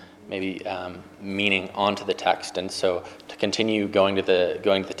own maybe meaning onto the text. And so to continue going to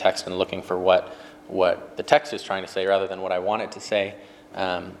the text and looking for what the text is trying to say rather than what I want it to say,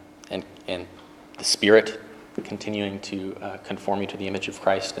 and the Spirit continuing to conform you to the image of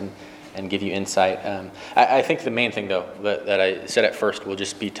Christ and give you insight. I think the main thing, though, that I said at first will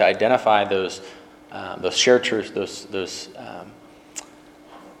just be to identify those shared truths,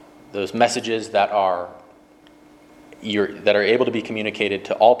 those messages that are able to be communicated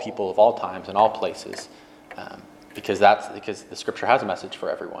to all people of all times and all places, because the Scripture has a message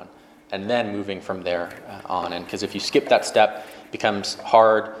for everyone. And then moving from there on, and because if you skip that step, it becomes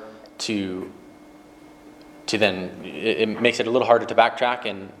hard to then, it makes it a little harder to backtrack.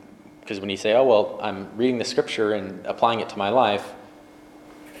 And because when you say, oh, well, I'm reading the Scripture and applying it to my life,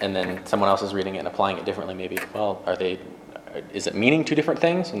 and then someone else is reading it and applying it differently, maybe, well, is it meaning two different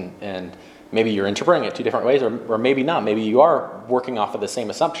things? And maybe you're interpreting it two different ways, or maybe not. Maybe you are working off of the same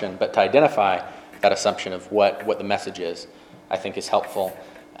assumption, but to identify that assumption of what the message is, I think is helpful.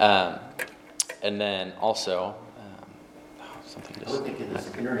 And then also, something I would think in this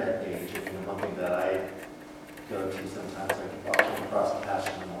internet age, something that I go to sometimes, I'll come across a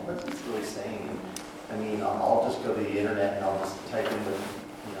passage and what's this really saying? I mean, I'll just go to the internet and I'll just type in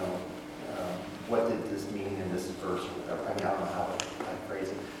what did this mean in this verse or whatever. I mean, I don't know how I phrase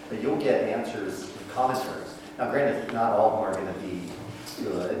it, but you'll get answers and commentaries. Now, granted, not all of them are going to be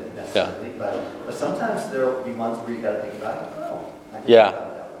good necessarily, but sometimes there will be ones where you got to think about it. Oh, I didn't think about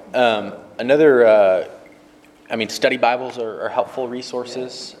it that way. Study Bibles are helpful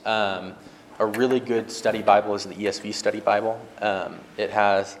resources. A really good study Bible is the ESV Study Bible. It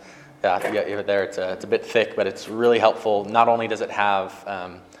has, there it's a bit thick, but it's really helpful. Not only does it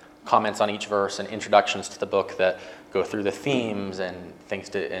have comments on each verse and introductions to the book that go through the themes and things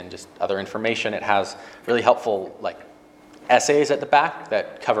and just other information, it has really helpful essays at the back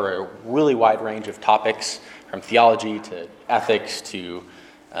that cover a really wide range of topics, from theology to ethics to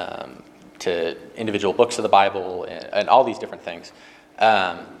individual books of the Bible and all these different things.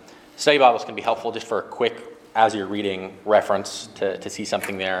 Study Bibles can be helpful just for a quick, as you're reading, reference to see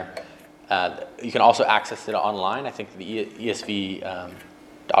something there. You can also access it online. I think the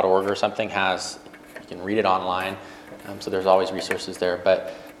ESV.org or something you can read it online. So there's always resources there.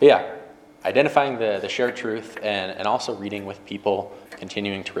 But yeah, identifying the shared truth and also reading with people,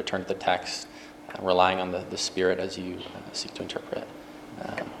 continuing to return to the text, relying on the Spirit as you seek to interpret it.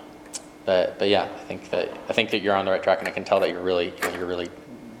 But yeah, I think that you're on the right track, and I can tell that you're really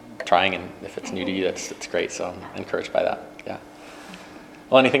trying, and if it's new to you, that's great. So I'm encouraged by that. Yeah.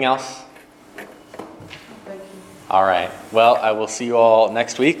 Well, anything else? Thank you. All right. Well, I will see you all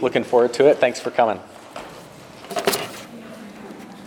next week. Looking forward to it. Thanks for coming.